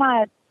you so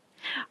much.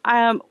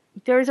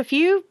 There's a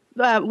few.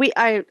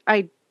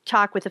 I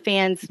talk with the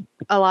fans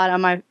a lot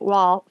on my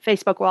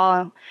Facebook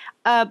wall.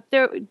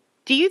 Do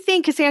you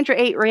think Cassandra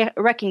ate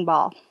Wrecking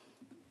Ball?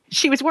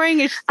 She was wearing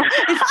his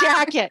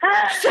jacket.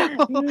 So.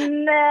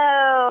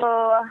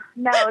 No,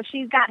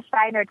 she's got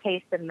finer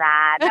taste than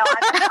that. No,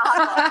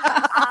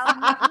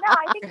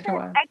 I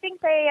think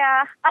they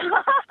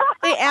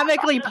they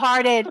amicably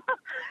parted,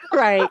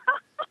 right?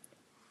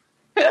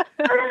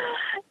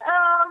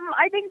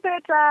 I think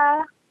that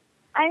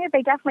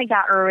they definitely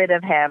got rid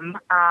of him.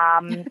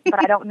 But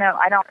I don't know.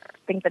 I don't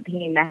think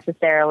she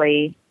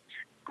necessarily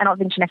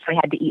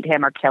had to eat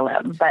him or kill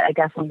him. But I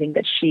definitely think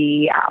that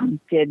she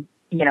did,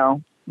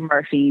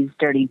 Murphy's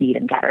dirty deed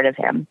and got rid of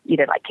him.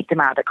 Either kicked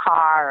him out of the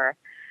car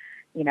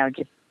or,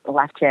 just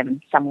left him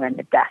somewhere in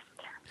the dust.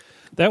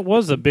 That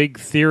was a big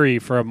theory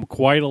from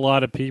quite a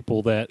lot of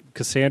people that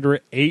Cassandra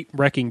ate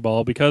Wrecking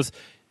Ball because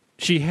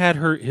she had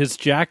his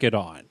jacket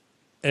on.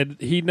 And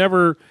he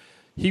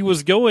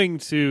was going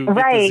to get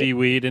the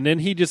Z-Weed, and then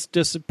he just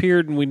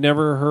disappeared, and we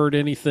never heard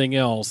anything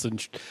else.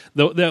 And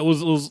that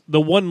was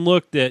the one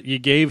look that you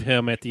gave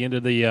him at the end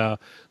of the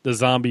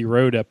Zombie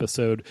Road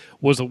episode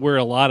was where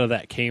a lot of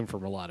that came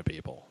from a lot of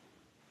people.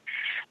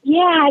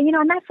 Yeah,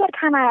 and that's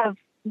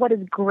what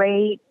is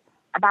great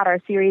about our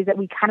series, that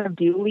we kind of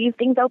do leave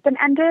things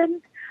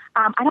open-ended.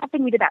 I don't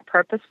think we did that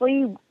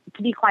purposely.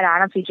 To be quite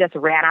honest, we just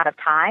ran out of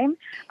time,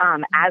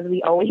 as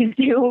we always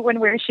do when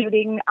we're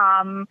shooting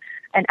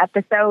an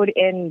episode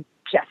in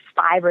just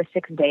 5 or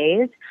 6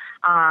 days.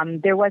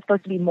 There was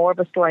supposed to be more of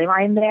a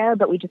storyline there,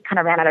 but we just kind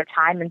of ran out of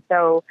time. And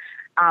so,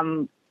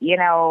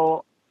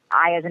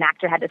 I, as an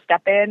actor, had to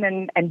step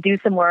in and do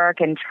some work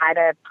and try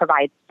to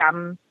provide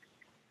some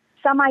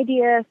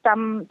idea,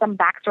 some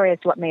backstory as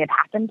to what may have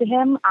happened to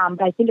him.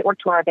 But I think it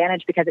worked to our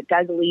advantage because it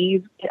does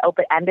leave it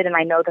open-ended, and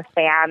I know the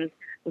fans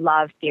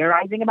love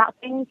theorizing about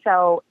things.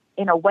 So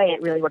in a way,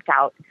 it really worked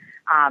out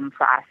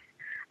for us.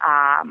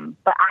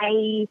 But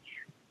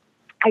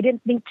I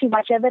didn't think too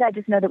much of it. I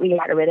just know that we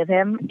got rid of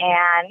him.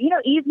 And,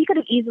 he could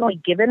have easily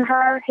given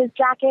her his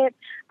jacket.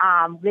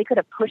 They could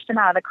have pushed him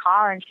out of the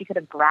car and she could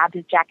have grabbed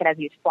his jacket as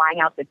he was flying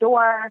out the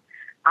door.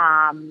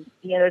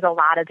 There's a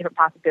lot of different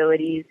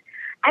possibilities.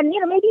 And,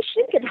 maybe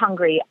she didn't get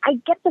hungry. I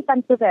get the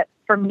sense that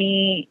for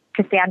me,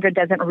 Cassandra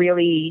doesn't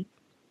really,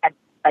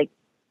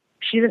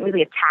 she doesn't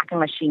really attack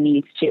unless she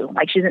needs to.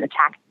 Like, she doesn't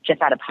attack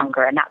just out of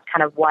hunger. And that's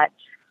kind of what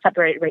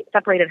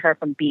separated her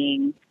from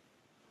being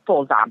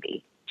full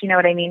zombie. Do you know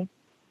what I mean?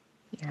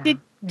 Yeah.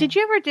 Did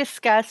you ever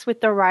discuss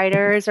with the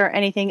writers or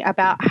anything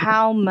about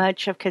how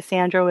much of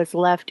Cassandra was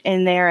left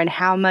in there and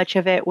how much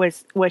of it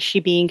was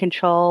she being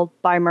controlled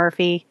by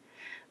Murphy?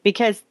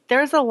 Because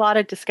there's a lot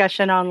of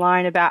discussion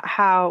online about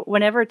how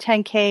whenever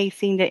 10K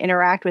seemed to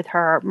interact with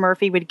her,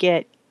 Murphy would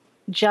get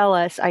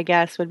jealous, I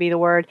guess would be the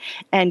word,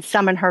 and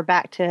summon her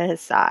back to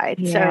his side.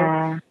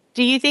 Yeah. So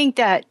do you think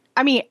that,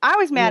 I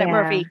was mad at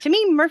Murphy. To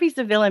me, Murphy's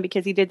the villain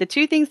because he did the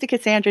two things to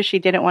Cassandra she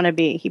didn't want to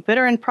be. He put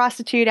her in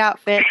prostitute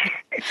outfit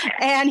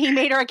and he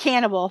made her a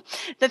cannibal.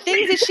 The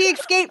things that she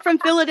escaped from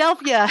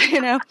Philadelphia,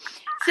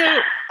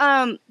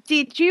 So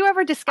did you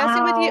ever discuss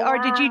it with you, or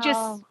did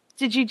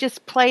you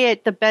just play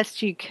it the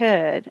best you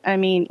could?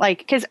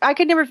 Because I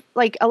could never,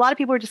 a lot of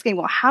people were just saying,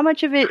 well, how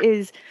much of it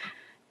is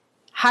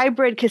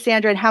hybrid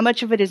Cassandra and how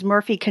much of it is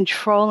Murphy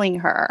controlling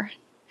her?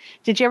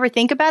 Did you ever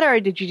think about it, or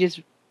did you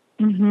just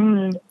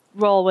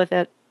roll with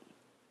it?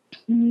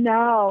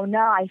 No.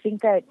 I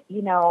think that,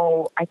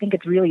 I think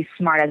it's really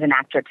smart as an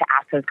actor to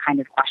ask those kind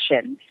of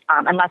questions.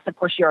 Unless, of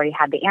course, you already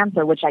had the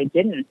answer, which I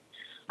didn't.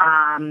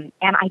 And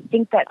I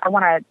think that I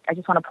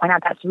just want to point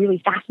out that's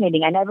really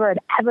fascinating. I never had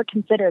ever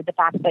considered the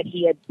fact that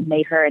he had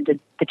made her into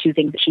the two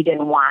things that she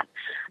didn't want.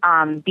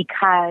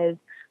 Because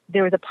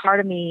there was a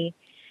part of me,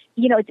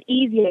 it's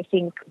easy, I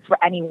think,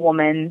 for any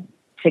woman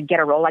to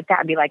get a role like that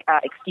and be like,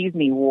 excuse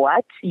me,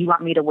 what? You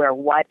want me to wear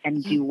what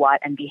and do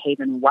what and behave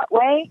in what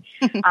way?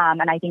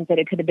 And I think that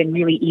it could have been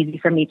really easy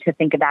for me to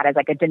think of that as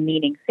like a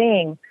demeaning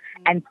thing.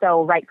 And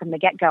so right from the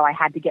get-go, I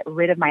had to get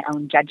rid of my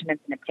own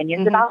judgments and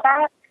opinions about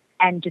that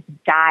and just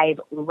dive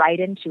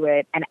right into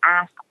it and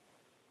ask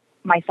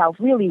myself,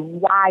 really,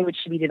 why would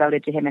she be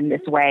devoted to him in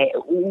this way?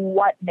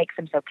 What makes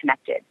them so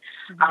connected?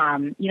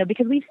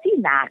 Because we've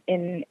seen that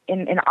in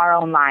our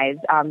own lives,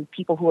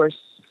 people who are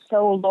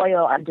so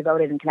loyal and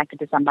devoted and connected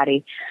to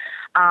somebody.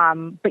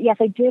 But yes,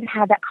 I did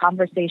have that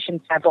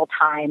conversation several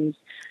times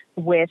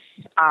with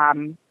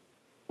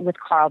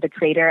Carl, the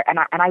creator. And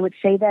I would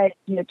say that,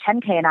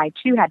 10K and I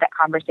too had that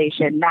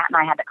conversation. Matt and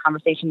I had that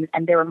conversation.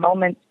 And there were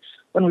moments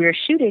when we were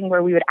shooting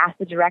where we would ask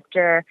the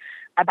director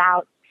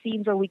about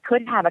scenes where we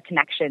could have a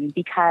connection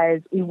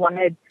because we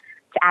wanted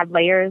to add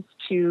layers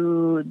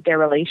to their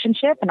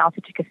relationship and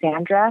also to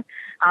Cassandra,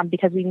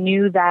 because we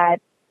knew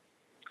that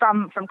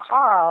from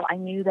Carl, I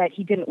knew that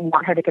he didn't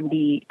want her to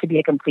be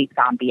a complete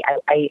zombie.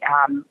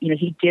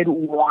 He did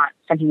want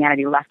some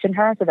humanity left in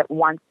her so that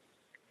once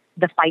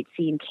the fight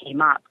scene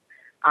came up,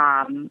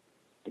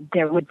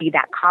 there would be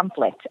that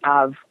conflict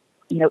of,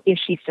 is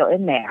she still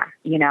in there?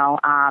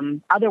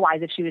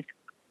 Otherwise,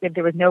 if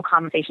there was no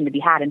conversation to be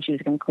had and she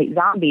was a complete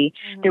zombie,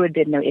 there would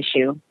have been no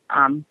issue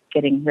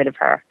getting rid of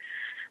her.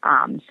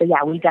 So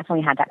yeah, we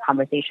definitely had that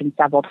conversation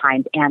several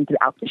times, and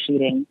throughout the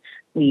shooting,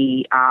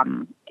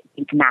 I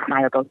think Matt and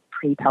I are both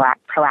pretty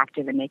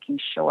proactive in making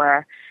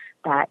sure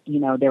that,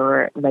 there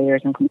were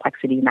layers and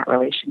complexity in that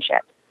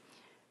relationship.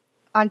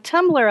 On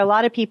Tumblr, a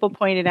lot of people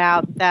pointed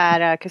out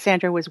that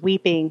Cassandra was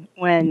weeping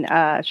when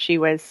she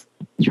was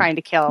trying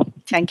to kill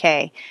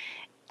 10K.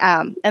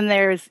 And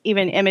there's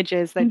even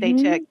images that they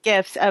took,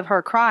 GIFs of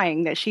her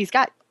crying, that she's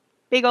got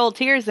big old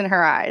tears in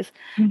her eyes.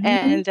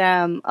 And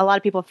a lot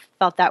of people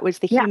felt that was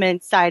the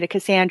human side of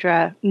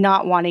Cassandra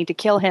not wanting to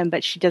kill him,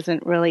 but she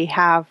doesn't really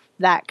have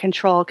that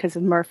control because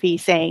of Murphy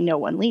saying no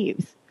one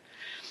leaves.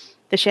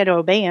 That she had to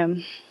obey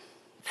him.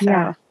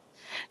 So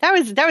that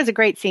was a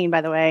great scene,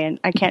 by the way, and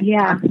I can't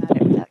talk about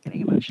it without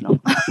getting emotional.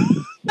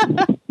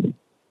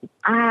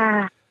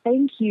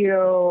 Thank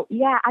you.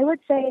 Yeah, I would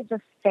say the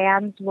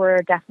fans were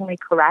definitely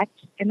correct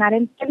in that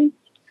instance.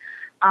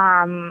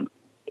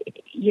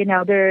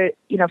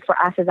 For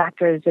us as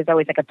actors, there's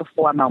always like a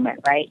before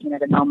moment, right?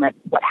 The moment,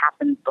 what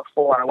happens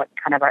before, what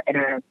kind of our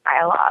inner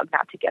dialogue,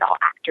 not to get all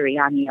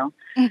actory on you,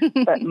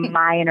 but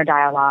my inner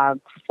dialogue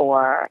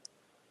for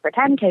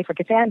 10K, for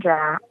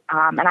Cassandra,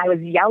 and I was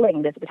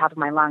yelling this at the top of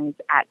my lungs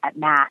at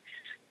Matt,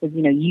 was,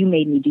 you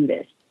made me do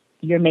this.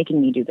 You're making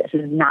me do this.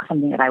 This is not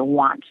something that I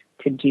want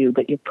to do,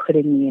 but you're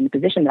putting me in a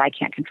position that I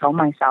can't control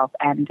myself.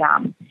 And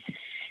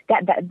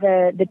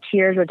the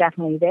tears were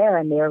definitely there,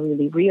 and they were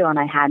really real.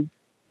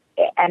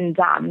 And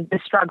the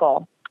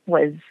struggle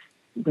was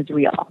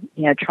real.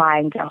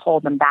 Trying to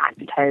hold them back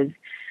because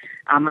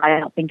I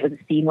don't think it was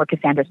a scene where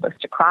Cassandra's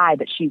supposed to cry,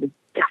 but she was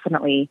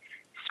definitely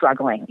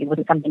struggling. It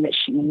wasn't something that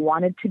she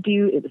wanted to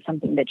do. It was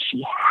something that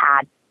she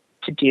had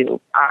to do,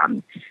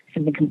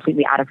 something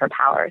completely out of her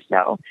power.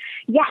 So,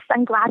 yes,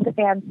 I'm glad the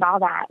fans saw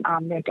that.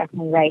 They're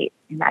definitely right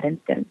in that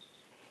instance.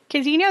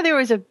 Because there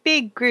was a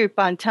big group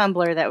on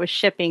Tumblr that was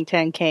shipping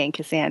 10K and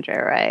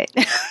Cassandra, right?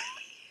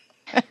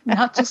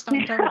 Not just on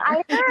Tumblr.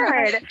 I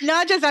heard.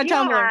 Not just on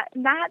Tumblr.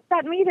 Matt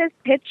sent me this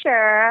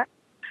picture,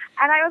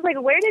 and I was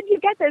like, where did you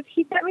get this?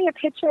 He sent me a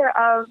picture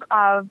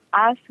of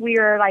us. We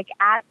were like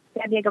at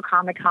San Diego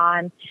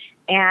Comic-Con,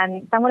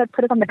 and someone had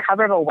put it on the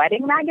cover of a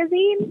wedding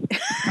magazine.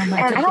 And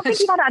I don't think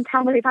he found it on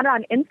Tumblr. He found it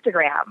on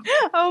Instagram.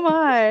 Oh,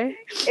 my.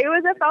 It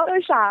was a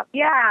Photoshop.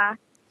 Yeah.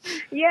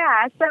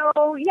 Yeah.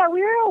 So, yeah,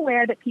 we were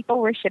aware that people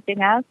were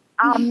shipping us.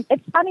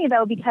 It's funny,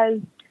 though, because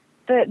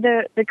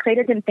the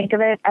creator didn't think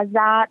of it as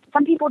that.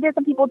 Some people did,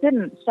 some people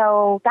didn't.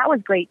 So that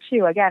was great,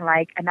 too. Again,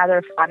 like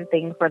another fun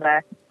thing for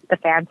the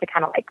fans to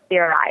kind of like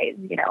theorize,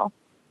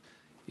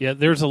 Yeah,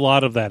 there's a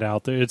lot of that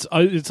out there. It's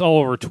all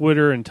over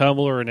Twitter and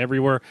Tumblr and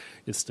everywhere.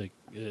 It's the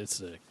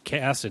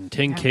cast and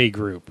 10K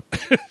group.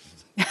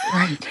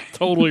 Right.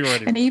 Totally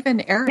right. And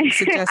even Eric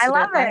suggested it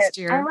last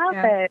year. I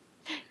love it.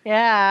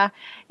 Yeah.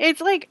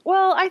 It's like,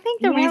 well, I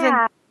think the reason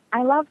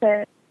I love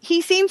it.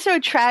 He seems so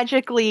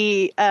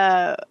tragically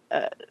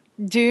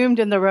doomed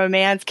in the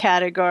romance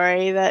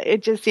category that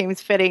it just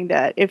seems fitting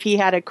that if he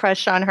had a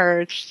crush on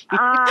her,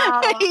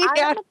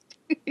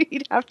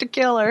 he'd have to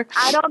kill her.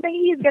 I don't think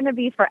he's going to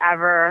be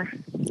forever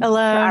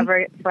alone,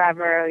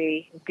 forever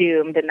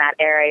doomed in that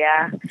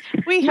area.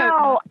 We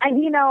hope.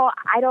 And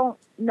I don't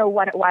know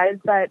what it was,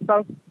 but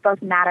both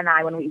Matt and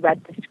I, when we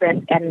read the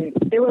script, and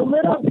there were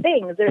little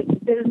things.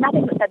 There's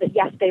nothing that said that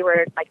yes, they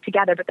were like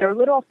together, but there were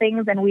little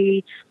things, and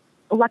we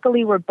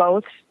luckily were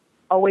both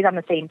always on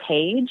the same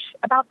page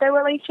about their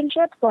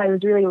relationship. So I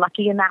was really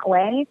lucky in that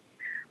way.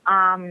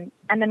 And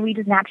then we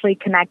just naturally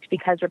connect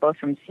because we're both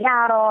from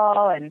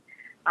Seattle, and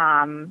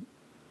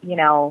we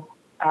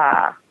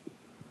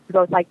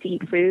both like to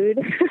eat food.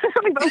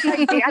 We both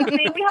like dancing.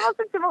 We have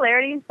some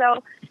similarities.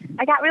 So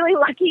I got really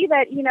lucky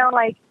that,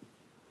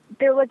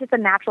 there was just a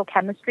natural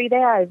chemistry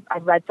there.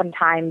 I've read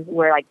sometimes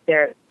where like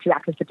they're two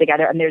actors put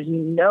together and there's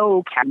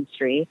no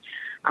chemistry.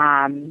 So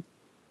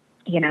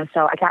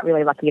I got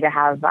really lucky to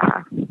have,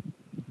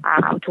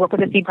 to work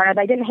with a scene partner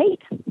that I didn't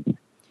hate.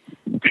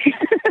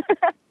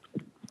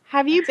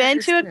 Have you been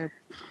to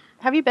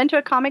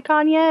a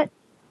Comic-Con yet?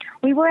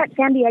 We were at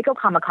San Diego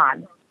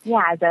Comic-Con.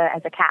 Yeah, as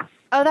a cast.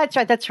 Oh,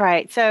 that's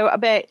right. So,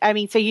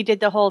 so you did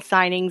the whole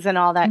signings and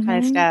all that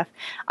kind of stuff.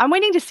 I'm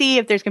waiting to see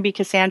if there's going to be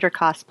Cassandra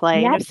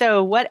cosplay. Yep. And if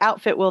so, what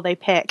outfit will they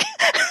pick?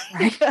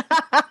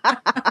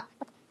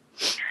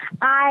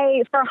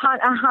 For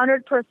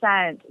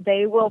 100%,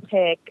 they will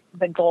pick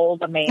the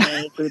gold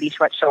Mamie booty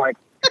shorts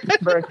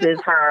versus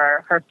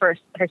her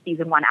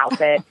season 1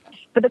 outfit.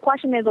 But the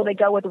question is, will they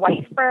go with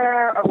white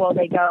fur or will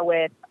they go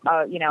with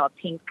a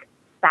pink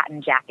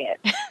satin jacket?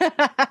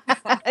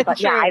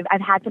 But yeah,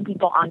 I've had some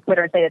people on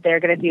Twitter say that they're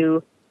going to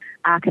do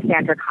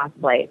Cassandra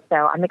cosplay, so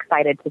I'm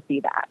excited to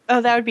see that.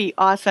 Oh, that would be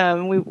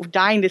awesome. We were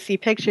dying to see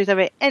pictures of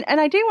it. And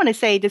I do want to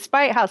say,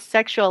 despite how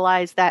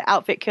sexualized that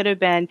outfit could have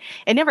been,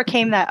 it never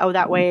came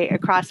that way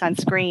across on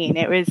screen.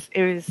 It was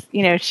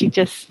she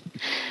just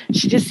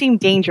seemed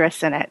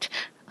dangerous in it.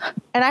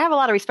 And I have a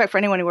lot of respect for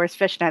anyone who wears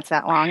fishnets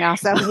that long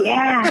also.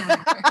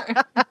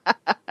 Yeah.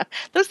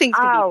 Those things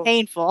can be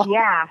painful.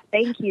 Yeah,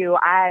 thank you.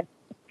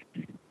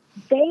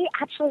 They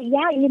actually,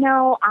 I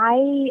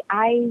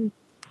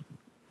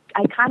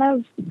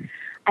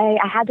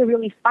had to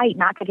really fight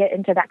not to get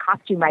into that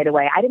costume right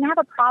away. I didn't have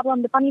a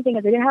problem. The funny thing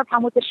is I didn't have a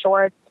problem with the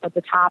shorts at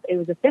the top. It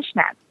was the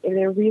fishnets.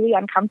 They're really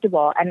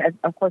uncomfortable. And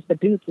of course the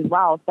boots as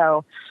well.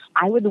 So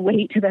I would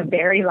wait to the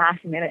very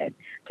last minute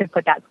to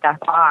put that stuff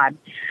on.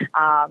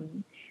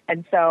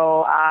 And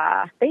so,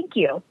 thank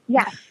you.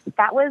 Yes,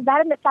 that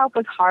in itself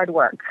was hard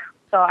work.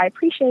 So I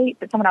appreciate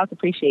that someone else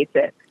appreciates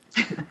it.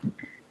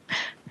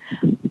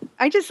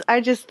 I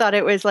just thought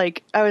it was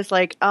like, I was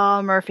like,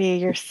 oh, Murphy,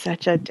 you're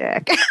such a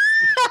dick.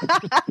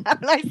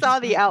 When I saw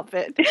the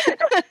outfit.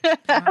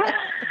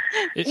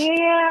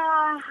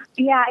 Yeah,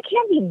 it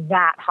can't be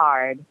that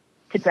hard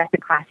to dress a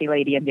classy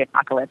lady in the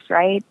apocalypse,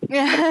 right? But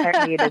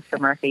apparently it is for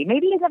Murphy.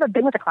 Maybe he's never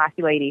been with a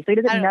classy lady, so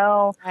he doesn't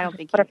know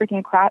what a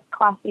freaking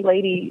classy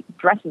lady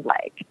dresses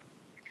like.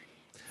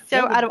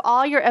 So out of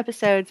all your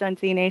episodes on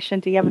Z Nation,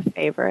 do you have a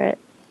favorite?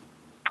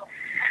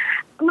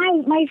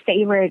 My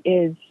favorite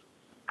is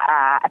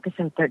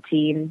episode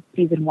 13,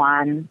 season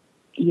 1,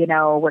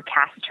 where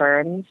Cass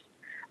turns.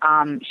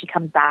 She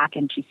comes back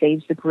and she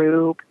saves the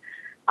group.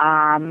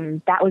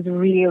 That was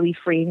really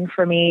freeing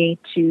for me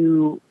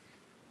to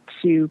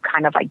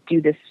kind of like do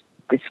this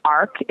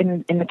arc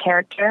in the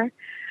character.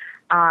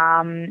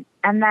 And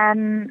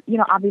then,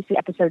 obviously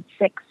episode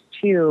 6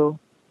 too.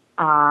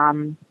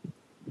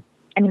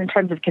 In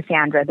terms of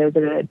Cassandra, those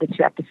are the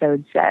 2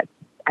 episodes that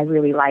I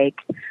really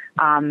like.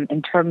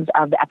 In terms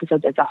of the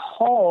episodes as a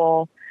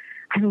whole,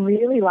 I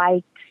really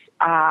liked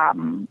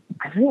 5.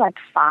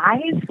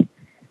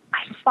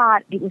 I just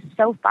thought it was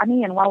so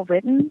funny and well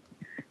written.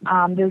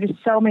 There were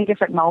just so many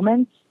different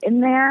moments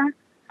in there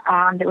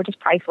that were just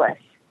priceless.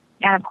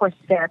 And of course,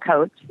 Sarah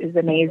Coates is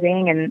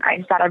amazing, and I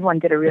just thought everyone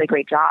did a really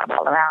great job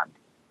all around.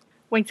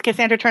 When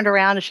Cassandra turned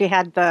around and she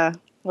had the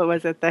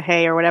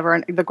hay or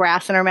whatever, the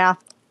grass in her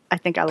mouth, I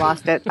think I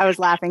lost it. I was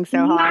laughing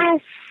so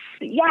hard.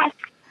 Yes.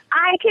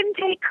 I can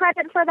take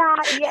credit for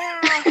that.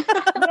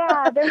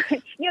 Yeah.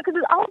 Because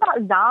it's all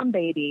about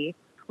Zombaby,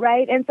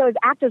 right? And so as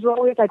actors, we're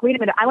always like, wait a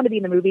minute, I want to be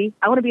in the movie.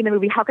 How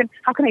can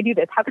I do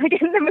this? How can I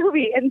get in the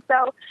movie? And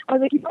so I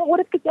was like, what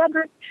if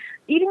Cassandra's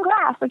eating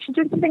grass? Like, she's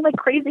doing something like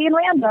crazy and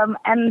random.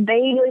 And they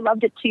really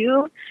loved it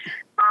too.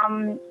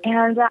 And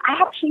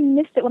I actually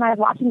missed it when I was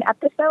watching the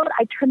episode.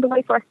 I turned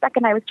away for a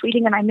second. I was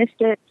tweeting and I missed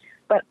it.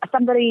 But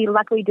somebody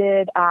luckily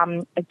did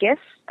a GIF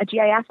on it.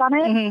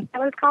 Mm-hmm. Is that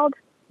what it's called?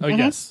 Oh,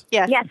 yes.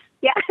 Yeah.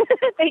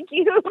 Thank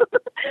you.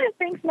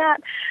 Thanks,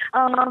 Matt.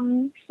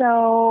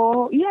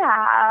 So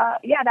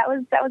that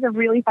was a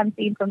really fun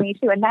scene for me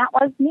too. And that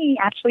was me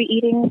actually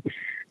eating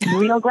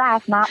real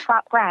grass, not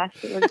crop grass.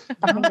 It was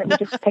something that we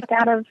just picked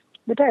out of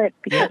the dirt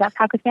because that's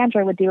how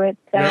Cassandra would do it.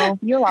 So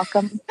You're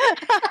welcome for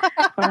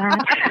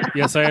that.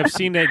 Yes, I have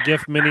seen that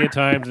GIF many a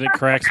times, and it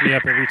cracks me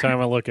up every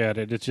time I look at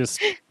it. It's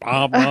just,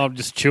 I'm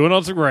just chewing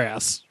on some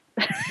grass,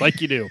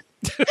 like you do.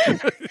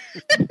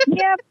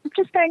 Yeah,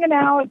 just hanging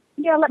out.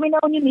 Yeah, let me know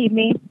when you need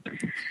me.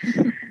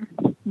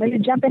 Ready to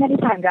jump in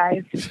anytime,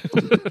 guys.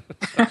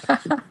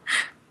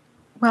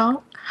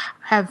 Well,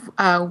 I have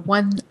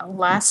one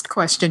last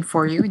question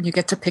for you, and you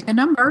get to pick a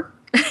number.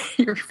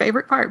 Your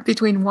favorite part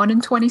between 1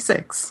 and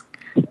 26.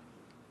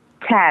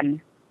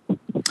 10.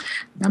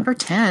 Number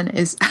 10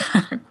 is,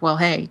 well,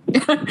 hey,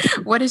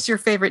 what is your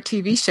favorite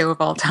TV show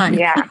of all time?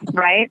 Yeah,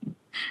 right?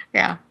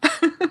 Yeah.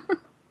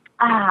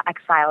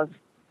 X-Files.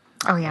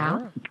 Oh,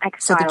 yeah?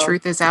 X-Files. So the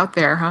truth is out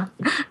there, huh?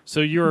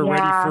 So you are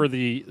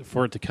ready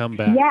for it to come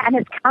back. Yeah, and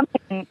it's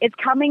coming. It's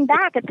coming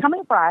back. It's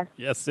coming for us.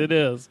 Yes, it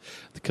is.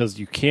 Because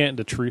you can't,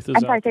 the truth is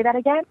I'm sorry, say that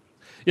again?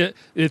 Yeah,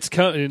 it's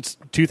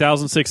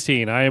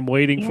 2016. I am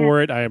waiting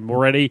for it. I am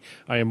ready.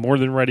 I am more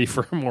than ready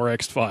for more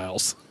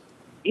X-Files.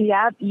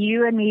 Yep,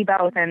 you and me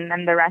both,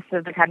 and the rest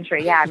of the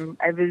country. Yeah, it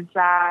was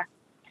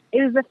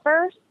the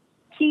first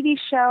TV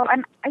show,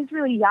 and I was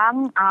really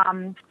young,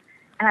 and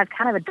I was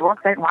kind of a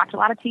dork. I didn't watch a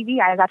lot of TV.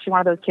 I was actually one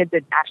of those kids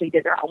that actually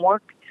did their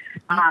homework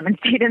and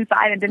stayed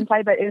inside and didn't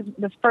play. But it was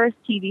the first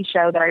TV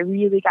show that I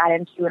really got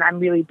into, and I'm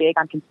really big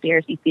on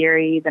conspiracy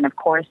theories, and of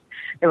course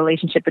the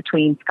relationship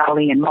between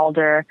Scully and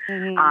Mulder.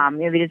 Mm-hmm.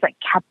 They just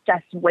kept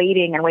us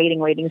waiting and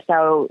waiting.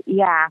 So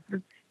yeah,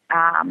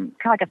 kind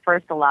of like a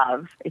first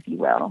love, if you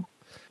will.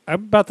 I'm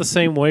about the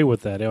same way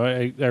with that.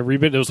 I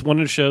read it. It was one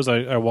of the shows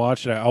I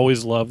watched, and I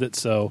always loved it.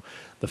 So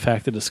the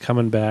fact that it's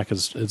coming back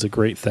is a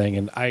great thing.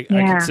 And I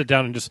can sit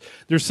down and just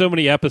 – there's so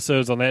many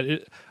episodes on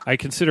that. I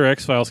consider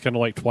X-Files kind of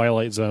like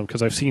Twilight Zone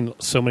because I've seen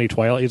so many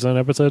Twilight Zone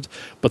episodes,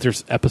 but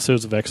there's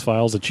episodes of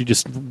X-Files that you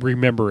just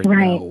remember and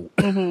know.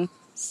 Mm-hmm.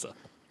 So,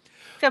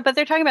 but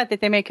they're talking about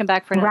that they may come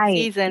back for another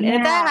season. And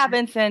if that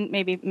happens, then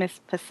maybe Miss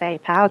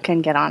Pisay Pao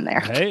can get on there.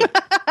 Hey.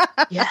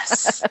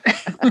 Yes.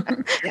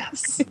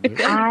 Yes.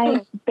 I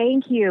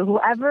thank you.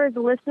 Whoever is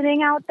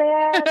listening out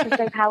there,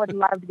 Pisay Pao would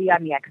love to be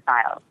on the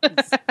X-Files.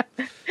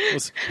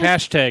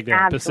 Hashtag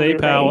that.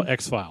 Pisay Pao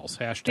X-Files.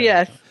 Hashtag.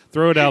 Yes.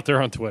 Throw it out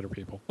there on Twitter,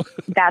 people.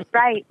 That's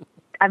right.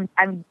 I'm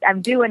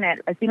doing it.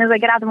 As soon as I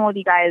get out the with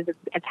you guys,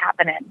 it's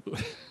happening.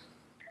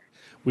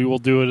 We will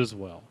do it as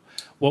well.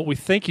 Well, we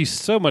thank you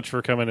so much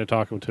for coming and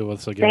talking to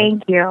us again.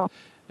 Thank you.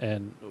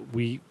 And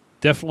we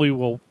definitely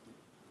will.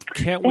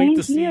 Can't wait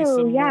to see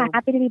some more.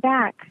 Happy to be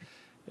back.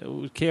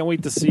 We can't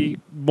wait to see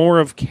more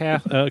of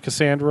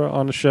Cassandra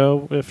on the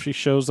show if she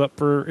shows up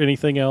for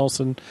anything else,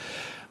 and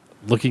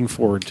looking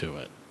forward to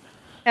it.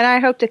 And I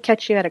hope to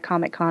catch you at a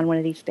Comic-Con one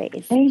of these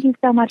days. Thank you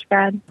so much,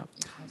 Brad.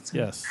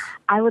 Yes.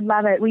 I would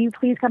love it. Will you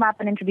please come up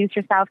and introduce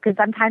yourself? Because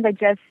sometimes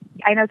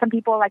I know some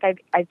people, I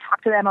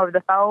talk to them over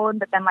the phone,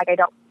 but then I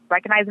don't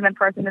recognize them in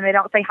person and they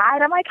don't say hi.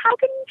 And I'm like, how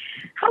can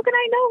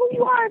I know who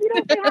you are if you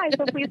don't say hi?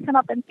 So please come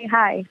up and say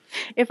hi.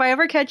 If I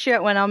ever catch you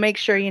at one, I'll make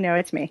sure you know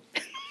it's me.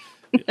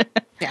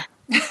 Yeah.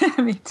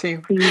 Me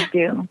too. Please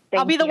do.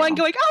 I'll be the one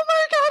going, oh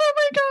my God.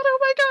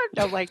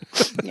 No,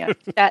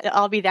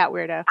 I'll be that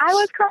weirdo. I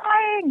was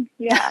crying.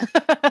 Yeah.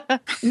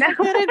 No.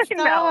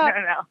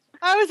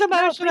 I was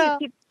emotional. No,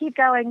 please keep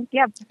going.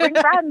 Yeah, bring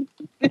friends.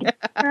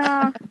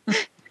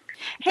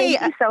 Hey,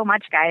 thank you so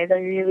much, guys. I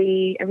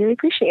really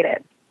appreciate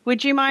it.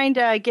 Would you mind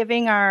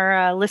giving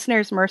our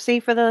listeners mercy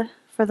for the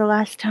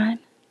last time?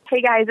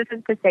 Hey guys, this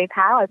is Pisay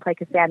Pao. I play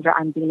Cassandra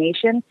on Z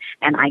Nation,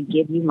 and I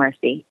give you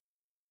mercy.